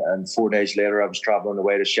year, and 4 days later, I was travelling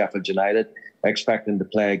away to Sheffield United, expecting to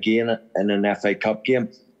play again in an FA Cup game.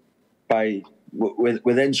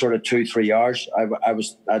 Within sort of 2-3 hours,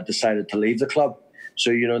 I decided to leave the club.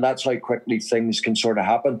 So, that's how quickly things can sort of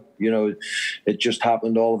happen. It just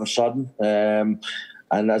happened all of a sudden.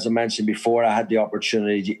 And as I mentioned before, I had the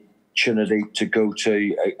opportunity to go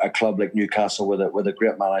to a club like Newcastle with a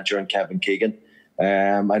great manager in Kevin Keegan.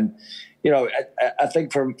 I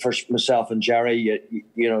think for myself and Gerry,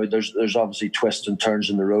 there's obviously twists and turns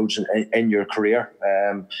in the roads in your career.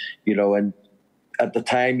 And at the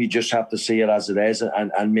time, you just have to see it as it is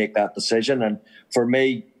and make that decision. And for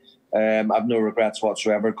me, I've no regrets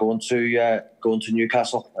whatsoever going to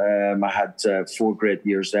Newcastle. I had 4 great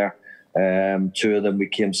years there. 2 of them we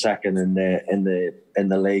came second in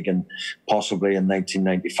the league, and possibly in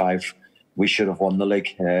 1995 we should have won the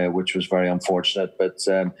league, which was very unfortunate. But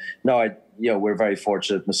we're very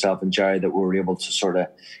fortunate, myself and Gerry, that we were able to sort of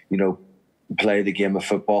play the game of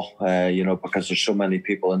football. Because there's so many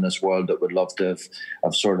people in this world that would love to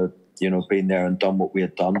have sort of been there and done what we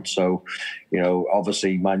had done. So,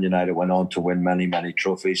 obviously Man United went on to win many, many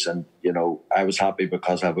trophies, and, I was happy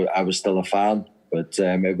because I was still a fan, but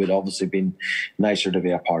it would obviously been nicer to be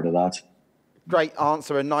a part of that. Great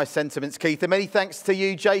answer and nice sentiments, Keith. And many thanks to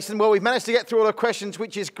you, Jason. Well, we've managed to get through all the questions,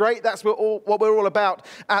 which is great. That's what we're all about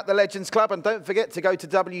at the Legends Club. And don't forget to go to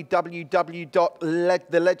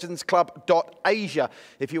www.thelegendsclub.asia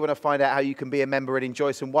if you want to find out how you can be a member and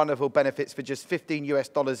enjoy some wonderful benefits for just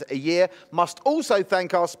 $15 a year. Must also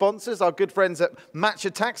thank our sponsors, our good friends at Match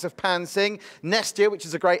Attacks of Pan Singh, Nestia, which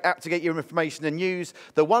is a great app to get your information and news,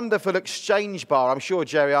 the wonderful Exchange Bar. I'm sure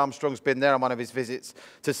Gerry Armstrong's been there on one of his visits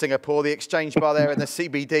to Singapore. The Exchange Bar there in the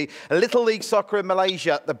CBD. Little League Soccer in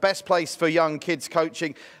Malaysia, the best place for young kids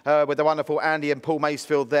coaching, with the wonderful Andy and Paul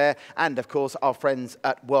Macefield there. And, of course, our friends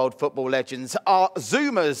at World Football Legends. Our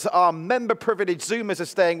Zoomers, our member-privileged Zoomers are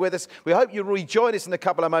staying with us. We hope you'll rejoin us in a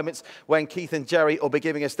couple of moments when Keith and Gerry will be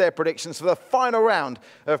giving us their predictions for the final round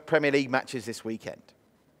of Premier League matches this weekend.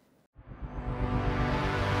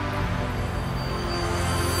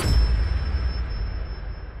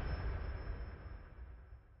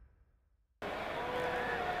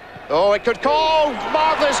 Oh, it could call.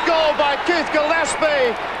 Marvellous goal by Keith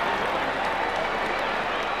Gillespie.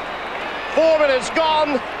 4 minutes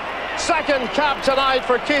gone. Second cap tonight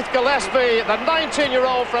for Keith Gillespie, the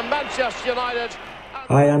 19-year-old from Manchester United.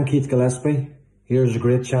 Hi, I'm Keith Gillespie. Here's a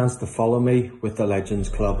great chance to follow me with the Legends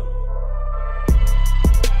Club.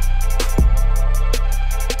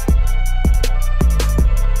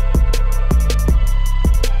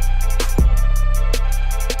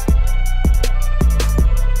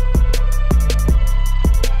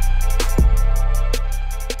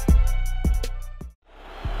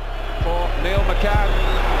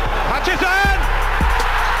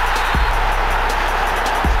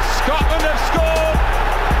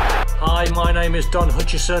 My name is Don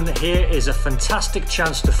Hutchison. Here is a fantastic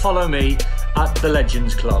chance to follow me at the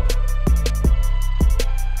Legends Club.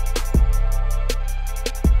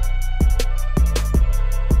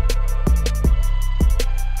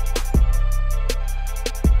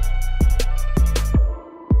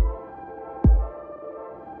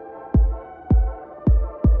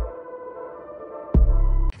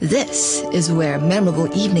 This is where memorable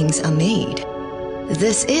evenings are made.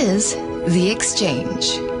 This is The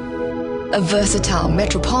Exchange, a versatile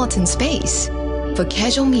metropolitan space for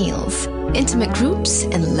casual meals, intimate groups,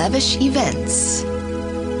 and lavish events.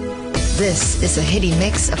 This is a heady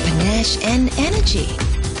mix of panache and energy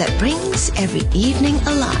that brings every evening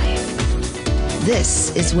alive.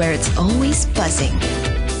 This is where it's always buzzing.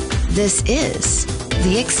 This is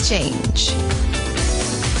The Exchange.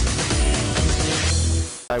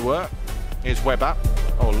 They were. Here's Webber.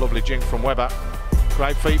 Oh, lovely jink from Webber.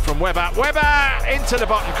 Great feet from Webber. Webber into the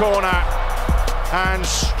bottom corner. And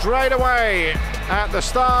straight away at the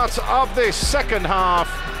start of this second half,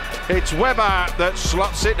 it's Webber that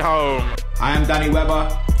slots it home. I am Danny Webber.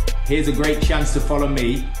 Here's a great chance to follow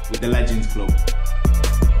me with the Legends Club.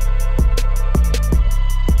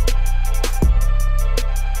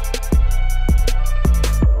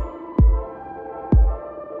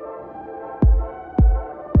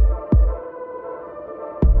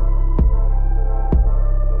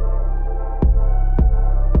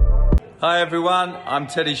 Hi everyone, I'm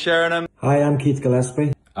Teddy Sheringham. Hi, I'm Keith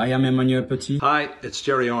Gillespie. I am Emmanuel Petit. Hi, it's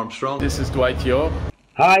Gerry Armstrong. This is Dwight Yo.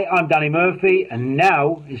 Hi, I'm Danny Murphy, and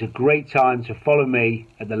now is a great time to follow me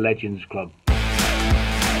at the Legends Club.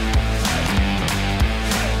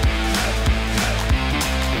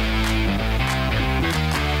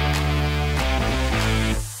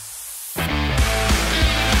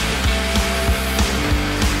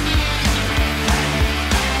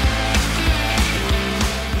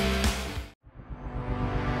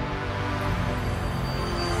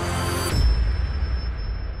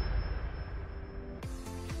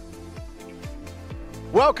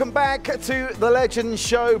 Welcome back to The Legends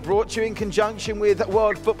Show, brought to you in conjunction with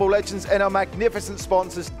World Football Legends and our magnificent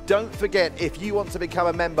sponsors. Don't forget, if you want to become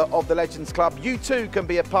a member of the Legends Club, you too can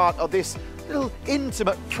be a part of this little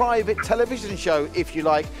intimate private television show, if you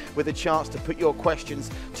like, with a chance to put your questions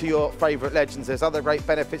to your favourite legends. There's other great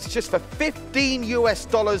benefits just for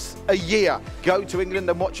 $15 a year. Go to England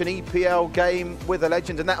and watch an EPL game with a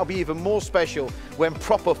legend, and that'll be even more special when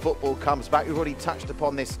proper football comes back. We've already touched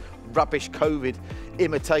upon this rubbish COVID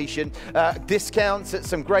imitation. Discounts at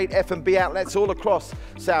some great F&B outlets all across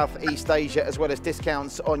Southeast Asia, as well as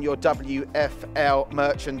discounts on your WFL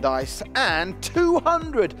merchandise, and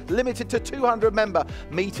 200, limited to 200 member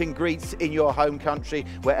meet and greets in your home country,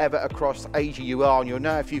 wherever across Asia you are. And you'll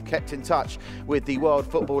know if you've kept in touch with the World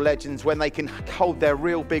Football Legends, when they can hold their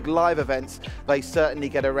real big live events, they certainly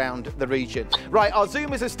get around the region. Right, our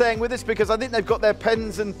Zoomers are staying with us because I think they've got their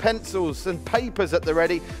pens and pencils and papers at the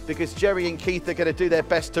ready, because Gerry and Keith are going to do their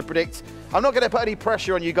best to predict. I'm not going to put any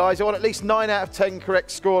pressure on you guys. I want at least 9 out of 10 correct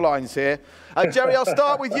scorelines here. Gerry, I'll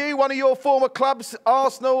start with you. One of your former clubs,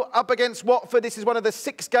 Arsenal, up against Watford. This is one of the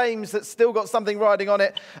 6 games that's still got something riding on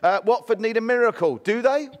it. Watford need a miracle. Do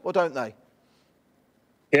they or don't they?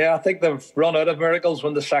 Yeah, I think they've run out of miracles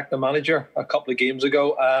when they sacked the manager a couple of games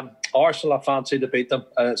ago. Arsenal, I fancy to beat them,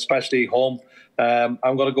 especially home. I'm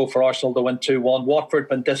going to go for Arsenal to win 2-1. Watford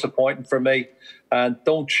been disappointing for me and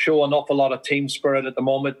don't show an awful lot of team spirit at the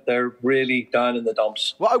moment. They're really down in the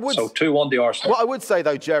dumps. So 2-1 to Arsenal. What I would say,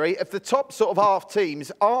 though, Gerry, if the top sort of half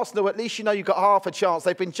teams, Arsenal, at least you know you've got half a chance.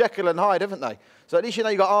 They've been Jekyll and Hyde, haven't they? So at least you know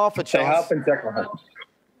you've got half a chance. They have been Jekyll and Hyde.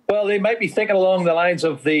 Well, they might be thinking along the lines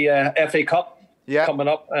of the FA Cup coming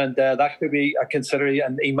up, and that could be a consideration.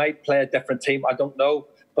 And he might play a different team. I don't know.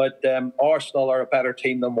 But Arsenal are a better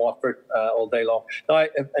team than Watford all day long. Now,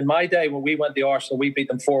 in my day, when we went to Arsenal, we beat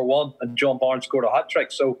them 4-1 and John Barnes scored a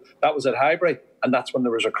hat-trick. So that was at Highbury, and that's when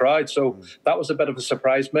there was a crowd. So that was a bit of a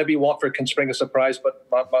surprise. Maybe Watford can spring a surprise, but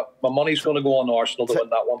my money's going to go on Arsenal to win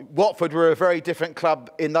that one. Watford were a very different club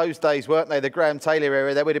in those days, weren't they? The Graham Taylor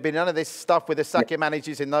era. There would have been none of this stuff with the sacking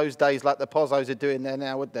managers in those days like the Pozzos are doing there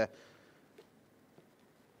now, would there?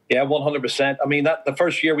 Yeah, 100%. I mean, the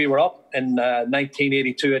first year we were up in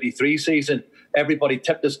 1982-83 season, everybody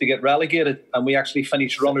tipped us to get relegated, and we actually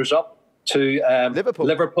finished runners-up to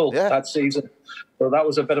Liverpool that season. So that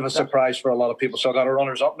was a bit of a surprise for a lot of people. So I got a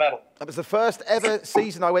runners-up medal. That was the first ever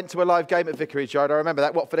season I went to a live game at Vicarage Road. I remember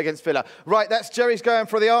that, Watford against Villa. Right, that's Gerry's going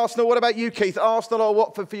for the Arsenal. What about you, Keith? Arsenal or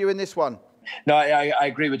Watford for you in this one? No, I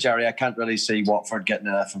agree with Gerry. I can't really see Watford getting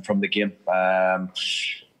anything from the game.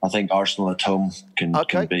 I think Arsenal at home can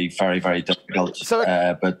be very, very difficult. So,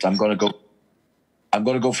 but I'm going to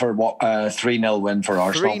go for 3-0 win for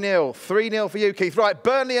Arsenal. 3-0 for you, Keith. Right,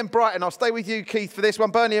 Burnley and Brighton. I'll stay with you, Keith, for this one.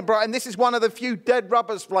 Burnley and Brighton. This is one of the few dead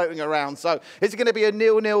rubbers floating around. So is it going to be a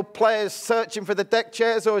 0-0 players searching for the deck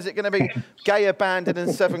chairs, or is it going to be Gay abandoned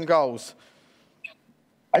and 7 goals?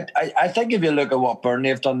 I think if you look at what Burnley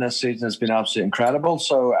have done this season, it's been absolutely incredible.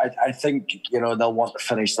 So I think they'll want to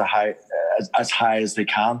finish as high as they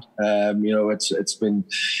can. It's been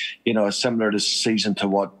similar this season to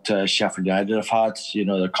what Sheffield United have had.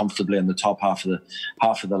 They're comfortably in the top half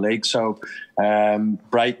of the league. So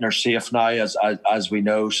Brighton are safe now, as we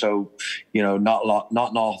know. So not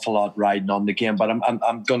an awful lot riding on the game. But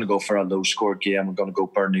I'm going to go for a low score game. I'm going to go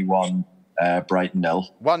Burnley 1. Brighton 0.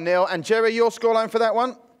 1-0. And Gerry, your scoreline for that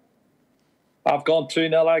one? I've gone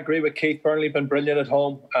 2-0. I agree with Keith. Burnley have been brilliant at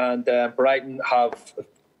home, and Brighton have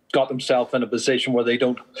got themselves in a position where they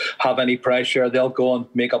don't have any pressure. They'll go and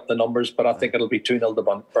make up the numbers, but I think it'll be 2-0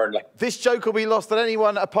 to Burnley. This joke will be lost on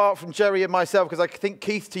anyone apart from Gerry and myself, because I think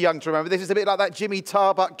Keith's too young to remember. This is a bit like that Jimmy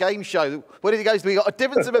Tarbuck game show. What did he go to? We got a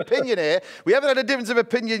difference of opinion here. We haven't had a difference of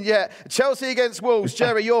opinion yet. Chelsea against Wolves.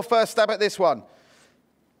 Gerry, your first stab at this one.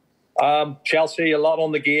 Chelsea, a lot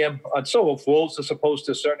on the game, and so have Wolves, I suppose,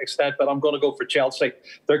 to a certain extent, but I'm going to go for Chelsea.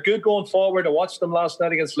 They're good going forward. I watched them last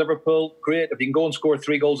night against Liverpool. Great. If you can go and score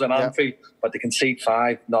 3 goals in Anfield, but they concede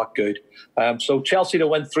 5, not good. So Chelsea to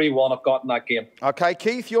win 3-1, I've got in that game. OK,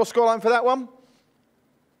 Keith, your scoreline for that one?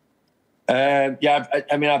 I've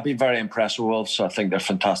been very impressed with Wolves. So I think they're a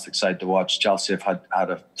fantastic side to watch. Chelsea have had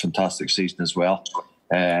a fantastic season as well.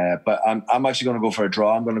 But I'm actually going to go for a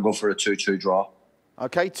draw. I'm going to go for a 2-2 draw.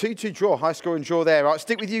 Okay, 2-2 draw, high scoring draw there. Right,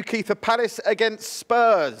 stick with you, Keith, for Palace against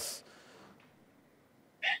Spurs.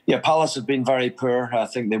 Yeah, Palace have been very poor. I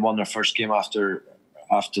think they won their first game after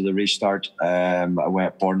the restart away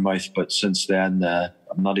at Bournemouth, but since then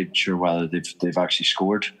I'm not even sure whether they've actually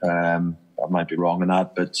scored. I might be wrong on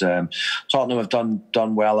that, but Tottenham have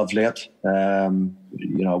done well of late. I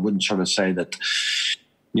wouldn't sort of say that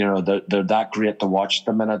they're that great to watch at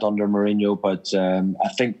the minute under Mourinho, but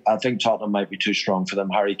I think Tottenham might be too strong for them.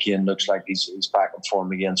 Harry Kane looks like he's back in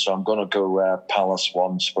form again, so I'm going to go Palace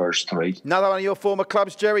 1, Spurs 3. Another one of your former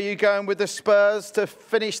clubs, Gerry. You going with the Spurs to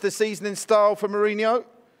finish the season in style for Mourinho?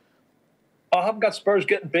 I haven't got Spurs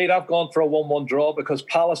getting beat. I've gone for a 1-1 draw because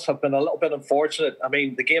Palace have been a little bit unfortunate. I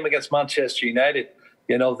mean, the game against Manchester United,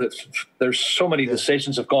 there's so many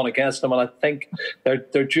decisions have gone against them, and I think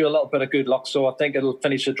they're due a little bit of good luck. So I think it'll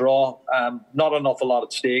finish a draw. Not an awful lot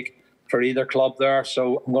at stake for either club there,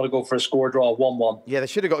 so I'm going to go for a score draw, 1-1. Yeah, they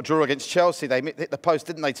should have got a draw against Chelsea. They hit the post,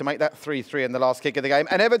 didn't they, to make that 3-3 in the last kick of the game.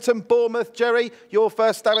 And Everton-Bournemouth, Gerry, your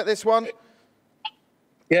first stab at this one?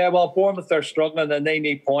 Yeah, well, Bournemouth, they're struggling and they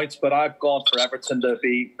need points, but I've gone for Everton to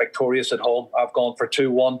be victorious at home. I've gone for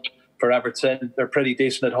 2-1 for Everton. They're pretty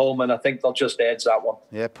decent at home, and I think they'll just edge that one.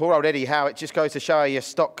 Yeah, poor old Eddie Howe. It just goes to show how your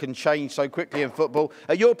stock can change so quickly in football.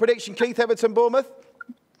 Your prediction, Keith, Everton-Bournemouth?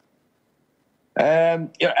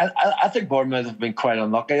 I think Bournemouth have been quite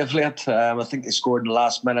unlucky of late. I think they scored in the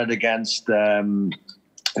last minute against...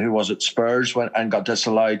 who was it? Spurs and got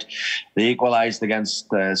disallowed. They equalised against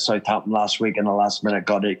Southampton last week in the last minute,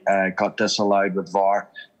 got disallowed with VAR.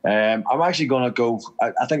 I'm actually going to go,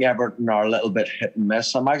 I think Everton are a little bit hit and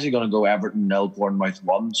miss. I'm actually going to go Everton 0, Bournemouth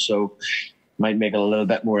 1. So might make it a little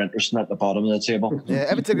bit more interesting at the bottom of the table. Yeah,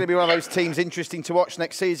 Everton are going to be one of those teams interesting to watch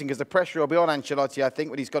next season because the pressure will be on Ancelotti, I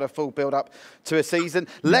think, when he's got a full build-up to a season.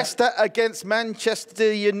 Leicester against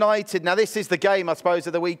Manchester United. Now, this is the game, I suppose,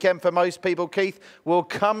 of the weekend for most people. Keith, we'll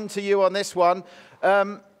come to you on this one.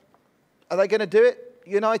 Are they going to do it,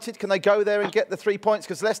 United? Can they go there and get the 3 points?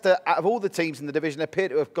 Because Leicester, out of all the teams in the division, appear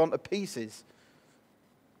to have gone to pieces.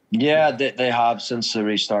 Yeah, they have since the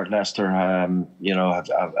restart. Leicester,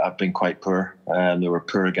 have been quite poor. They were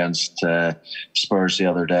poor against Spurs the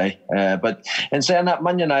other day. But in saying that,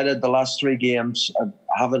 Man United, the last 3 games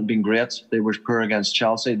haven't been great. They were poor against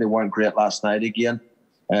Chelsea. They weren't great last night again.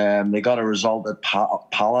 They got a result at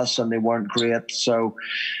Palace and they weren't great. So,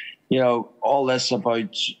 all this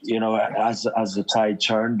about, as the tide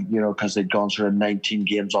turned, because they'd gone through 19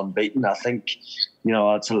 games unbeaten, I think,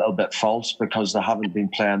 it's a little bit false because they haven't been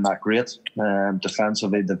playing that great.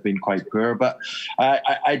 Defensively, they've been quite poor. But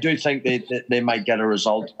I do think they might get a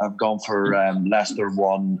result. I've gone for Leicester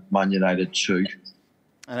 1, Man United 2.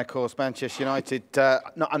 And, of course, Manchester United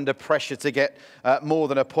not under pressure to get more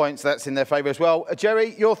than a point, so that's in their favour as well.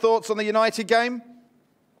 Gerry, your thoughts on the United game?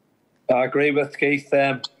 I agree with Keith.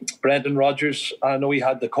 Brendan Rodgers, I know he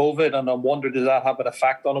had the COVID, and I wonder did that have an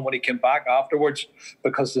effect on him when he came back afterwards,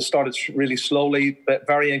 because they started really slowly, but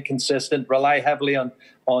very inconsistent, rely heavily on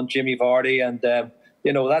Jimmy Vardy, and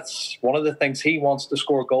that's one of the things. He wants to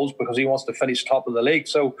score goals because he wants to finish top of the league.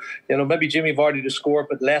 So, maybe Jimmy Vardy to score,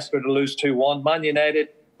 but Leicester to lose 2-1. Man United,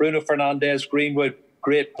 Bruno Fernandes, Greenwood,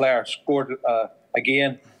 great player, scored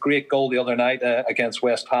again. Great goal the other night against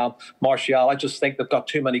West Ham. Martial, I just think they've got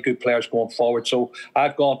too many good players going forward. So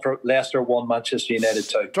I've gone for Leicester 1, Manchester United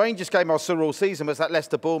 2. Strangest game I saw all season was that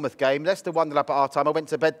Leicester-Bournemouth game. Leicester 1-0 up at half time. I went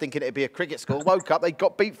to bed thinking it'd be a cricket score. Woke up, they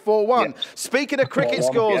got beat 4-1. Yeah. Speaking of cricket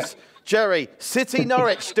scores, Gerry,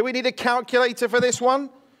 City-Norwich, do we need a calculator for this one?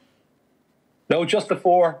 No, just the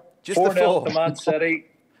 4. Just 4-0 to Man City.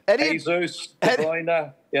 Jesus, De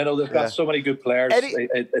Bruyne. They've got so many good players.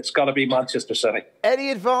 It's got to be Manchester City.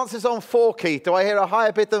 Any advances on 4, Keith? Do I hear a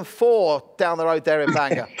higher bid than 4 down the road there in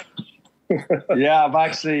Bangor? Yeah, I've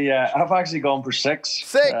actually gone for 6.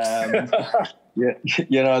 6.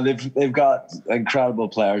 They've got incredible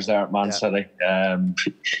players there at Man City.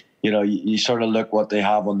 You sort of look what they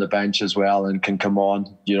have on the bench as well and can come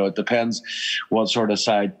on. It depends what sort of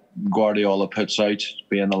side Guardiola puts out,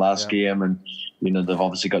 being the last game, and they've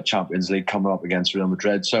obviously got Champions League coming up against Real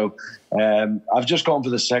Madrid. So I've just gone for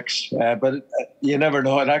the 6, but you never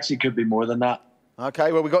know. It actually could be more than that.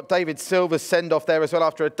 Okay, well, we've got David Silva's send-off there as well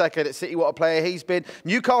after a decade at City. What a player he's been.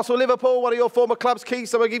 Newcastle, Liverpool, one of your former clubs, Keith,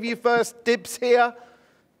 so I'll give you first dibs here.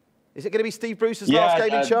 Is it going to be Steve Bruce's last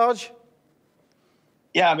game in charge?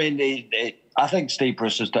 Yeah, I mean, I think Steve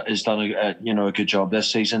Bruce has done a good job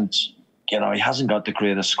this season. you know, he hasn't got the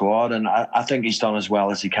greatest squad, and I think he's done as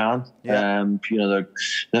well as he can. Yeah. You know,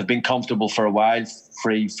 they've been comfortable for a while,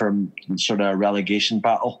 free from sort of a relegation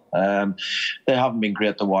battle. They haven't been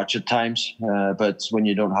great to watch at times, but when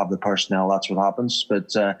you don't have the personnel, that's what happens.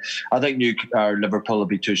 But I think Liverpool will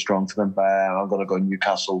be too strong for them. I'm going to go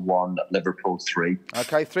Newcastle 1, Liverpool 3.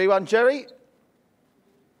 Okay, 3-1, Gerry.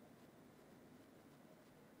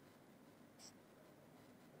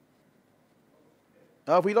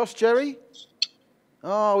 Oh, have we lost Gerry?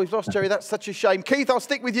 Oh, we've lost Gerry. That's such a shame. Keith, I'll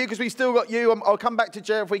stick with you because we've still got you. I'll come back to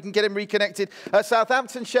Gerry if we can get him reconnected.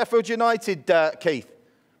 Southampton, Sheffield United, Keith.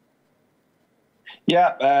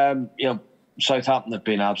 Yeah, you know, Southampton have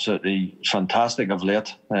been absolutely fantastic of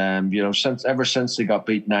late. You know, ever since they got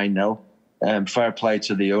beat 9-0, fair play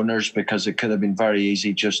to the owners, because it could have been very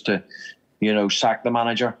easy just to, you know, sack the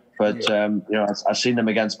manager. But you know, I seen them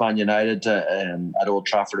against Man United at Old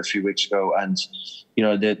Trafford a few weeks ago, and you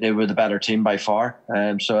know, they were the better team by far.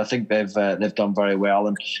 So I think they've done very well,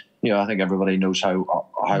 and you know, I think everybody knows how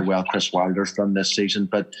well Chris Wilder's done this season.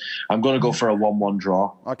 But I'm going to go for a 1-1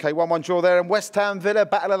 draw. Okay, 1-1 draw there. And West Ham Villa,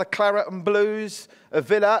 battle of the Claret and Blues.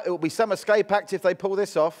 Villa, it will be some escape act if they pull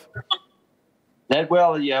this off.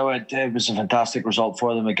 Well, yeah, it was a fantastic result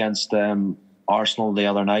for them against Arsenal the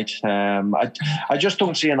other night. I just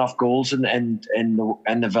don't see enough goals in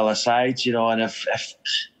the Villa side, you know. And if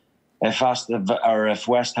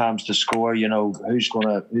West Ham's to score, you know, who's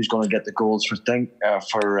gonna get the goals for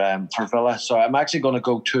Villa? So I'm actually going to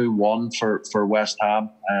go 2-1 for West Ham.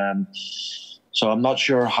 So I'm not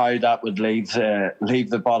sure how that would leave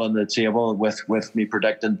the bottom of the table with me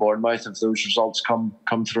predicting Bournemouth if those results come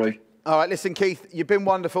through. All right, listen, Keith, you've been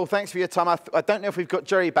wonderful. Thanks for your time. I don't know if we've got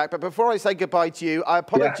Gerry back, but before I say goodbye to you, I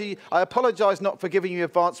apologise not for giving you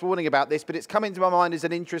advance warning about this, but it's come into my mind as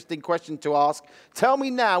an interesting question to ask. Tell me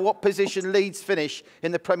now what position Leeds finish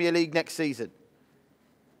in the Premier League next season.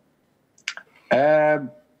 Yeah,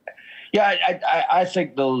 I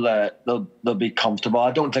think they'll be comfortable. I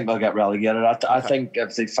don't think they'll get relegated. I think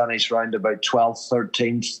if they finish round about 12th,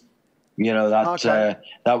 13th, you know,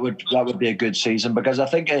 that would be a good season, because I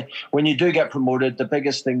think when you do get promoted, the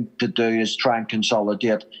biggest thing to do is try and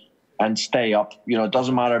consolidate and stay up. You know, it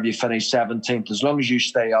doesn't matter if you finish 17th, as long as you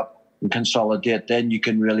stay up and consolidate, then you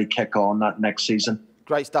can really kick on that next season.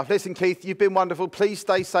 Great stuff. Listen, Keith, you've been wonderful. Please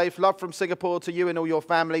stay safe. Love from Singapore to you and all your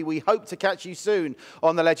family. We hope to catch you soon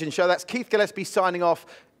on The Legend Show. That's Keith Gillespie signing off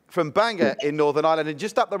from Bangor in Northern Ireland. And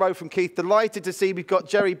just up the road from Keith, delighted to see we've got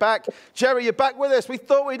Gerry back. Gerry, you're back with us. We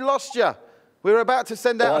thought we'd lost you. We were about to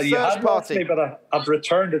send out a search party. Me, but I've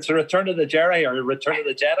returned. It's a return to the Gerry or a return to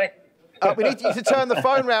the Jerry. We need you to turn the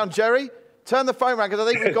phone round, Gerry. Turn the phone round, because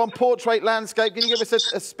I think we've gone portrait landscape. Can you give us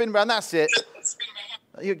a spin round? That's it.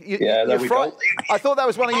 Yeah, there we go. I thought that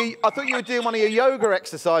was one of you. I thought you were doing one of your yoga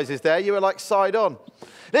exercises there. You were like side on.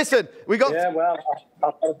 Listen, we got. Yeah, well,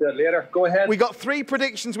 I'll do it later. Go ahead. We got 3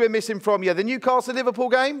 predictions we're missing from you. The Newcastle-Liverpool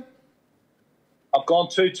game. I've gone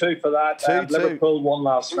 2-2 for that. 2-2. Liverpool won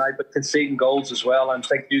last night, but conceding goals as well. And I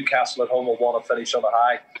think Newcastle at home will want to finish on a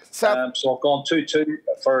high. So I've gone 2-2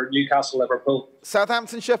 for Newcastle-Liverpool.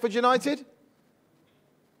 Southampton-Sheffield United.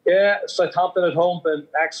 Yeah, Southampton at home been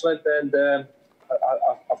excellent, and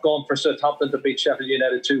I've gone for Southampton to beat Sheffield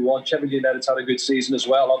United 2-1. Sheffield United's had a good season as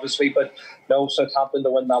well, obviously, but no, Southampton to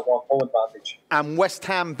win that one, home advantage. And West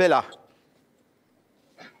Ham Villa.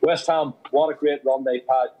 West Ham, what a great run they've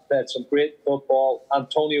had. They had some great football.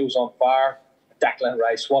 Antonio's on fire. Declan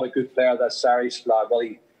Rice, what a good player that Sarri's lad. Well,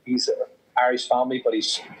 he's Irish family, but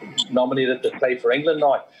he's nominated to play for England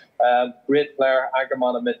now. Great player,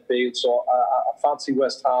 anchorman in midfield. So I fancy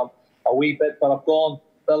West Ham a wee bit, but I've gone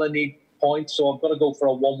Villa need points, so I'm going to go for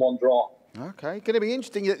a 1-1 draw. Okay, going to be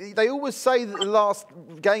interesting. They always say that the last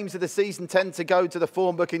games of the season tend to go to the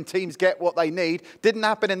form book and teams get what they need. Didn't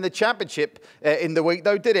happen in the Championship in the week,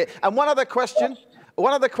 though, did it? And one other question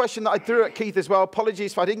that I threw at Keith as well.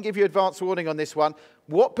 Apologies if I didn't give you advance warning on this one.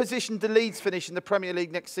 What position do Leeds finish in the Premier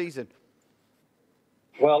League next season?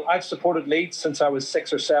 Well, I've supported Leeds since I was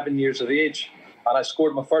 6 or 7 years of age, and I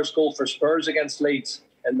scored my first goal for Spurs against Leeds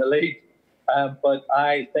in the league. But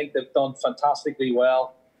I think they've done fantastically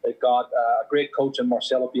well. They've got a great coach in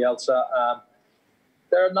Marcelo Bielsa.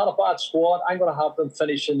 They're not a bad squad. I'm going to have them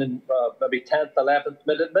finishing in maybe 10th,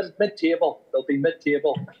 11th, mid-table. They'll be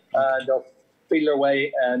mid-table, and they'll feel their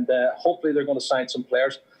way, and hopefully they're going to sign some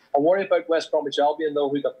players. I worry about West Bromwich Albion, though,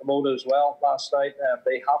 who got promoted as well last night.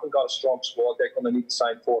 They haven't got a strong squad. They're going to need to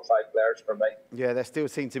sign 4 or 5 players for me. Yeah, they still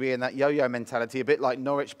seem to be in that yo-yo mentality, a bit like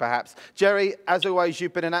Norwich, perhaps. Gerry, as always,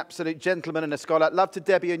 you've been an absolute gentleman and a scholar. Love to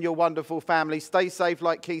Debbie and your wonderful family. Stay safe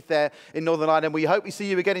like Keith there in Northern Ireland. We hope we see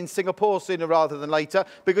you again in Singapore sooner rather than later,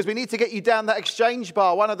 because we need to get you down that Exchange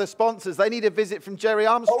Bar, one of the sponsors. They need a visit from Gerry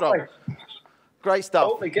Armstrong. Great stuff.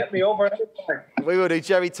 Hopefully get me over anytime. We will do.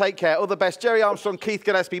 Gerry, take care. All the best. Gerry Armstrong, Keith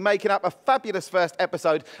Gillespie, making up a fabulous first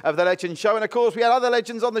episode of The Legends Show. And, of course, we had other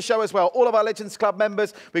legends on the show as well. All of our Legends Club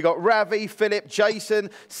members. We got Ravi, Philip, Jason,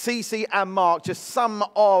 Cece and Mark. Just some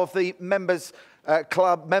of the members...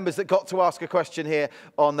 club members that got to ask a question here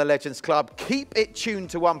on the Legends Club. Keep it tuned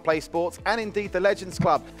to One Play Sports and indeed the Legends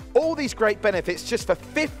Club. All these great benefits just for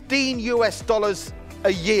 $15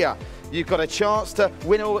 a year. You've got a chance to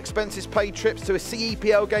win all expenses paid trips to a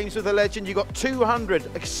CEPL games with a legend. You've got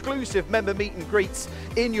 200 exclusive member meet and greets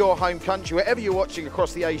in your home country, wherever you're watching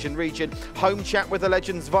across the Asian region. Home chat with the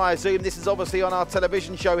legends via Zoom. This is obviously on our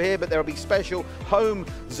television show here, but there will be special home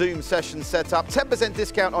Zoom sessions set up. 10%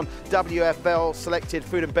 discount on WFL selected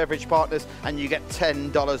food and beverage partners, and you get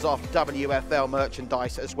 $10 off WFL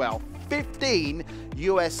merchandise as well.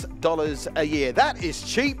 $15 a year. That is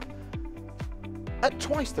cheap at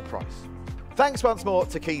twice the price. Thanks once more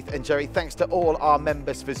to Keith and Gerry. Thanks to all our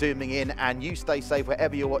members for zooming in, and you stay safe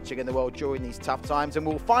wherever you're watching in the world during these tough times, and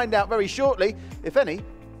we'll find out very shortly if any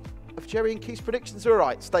of Gerry and Keith's predictions are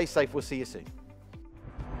right. Stay safe. We'll see you soon.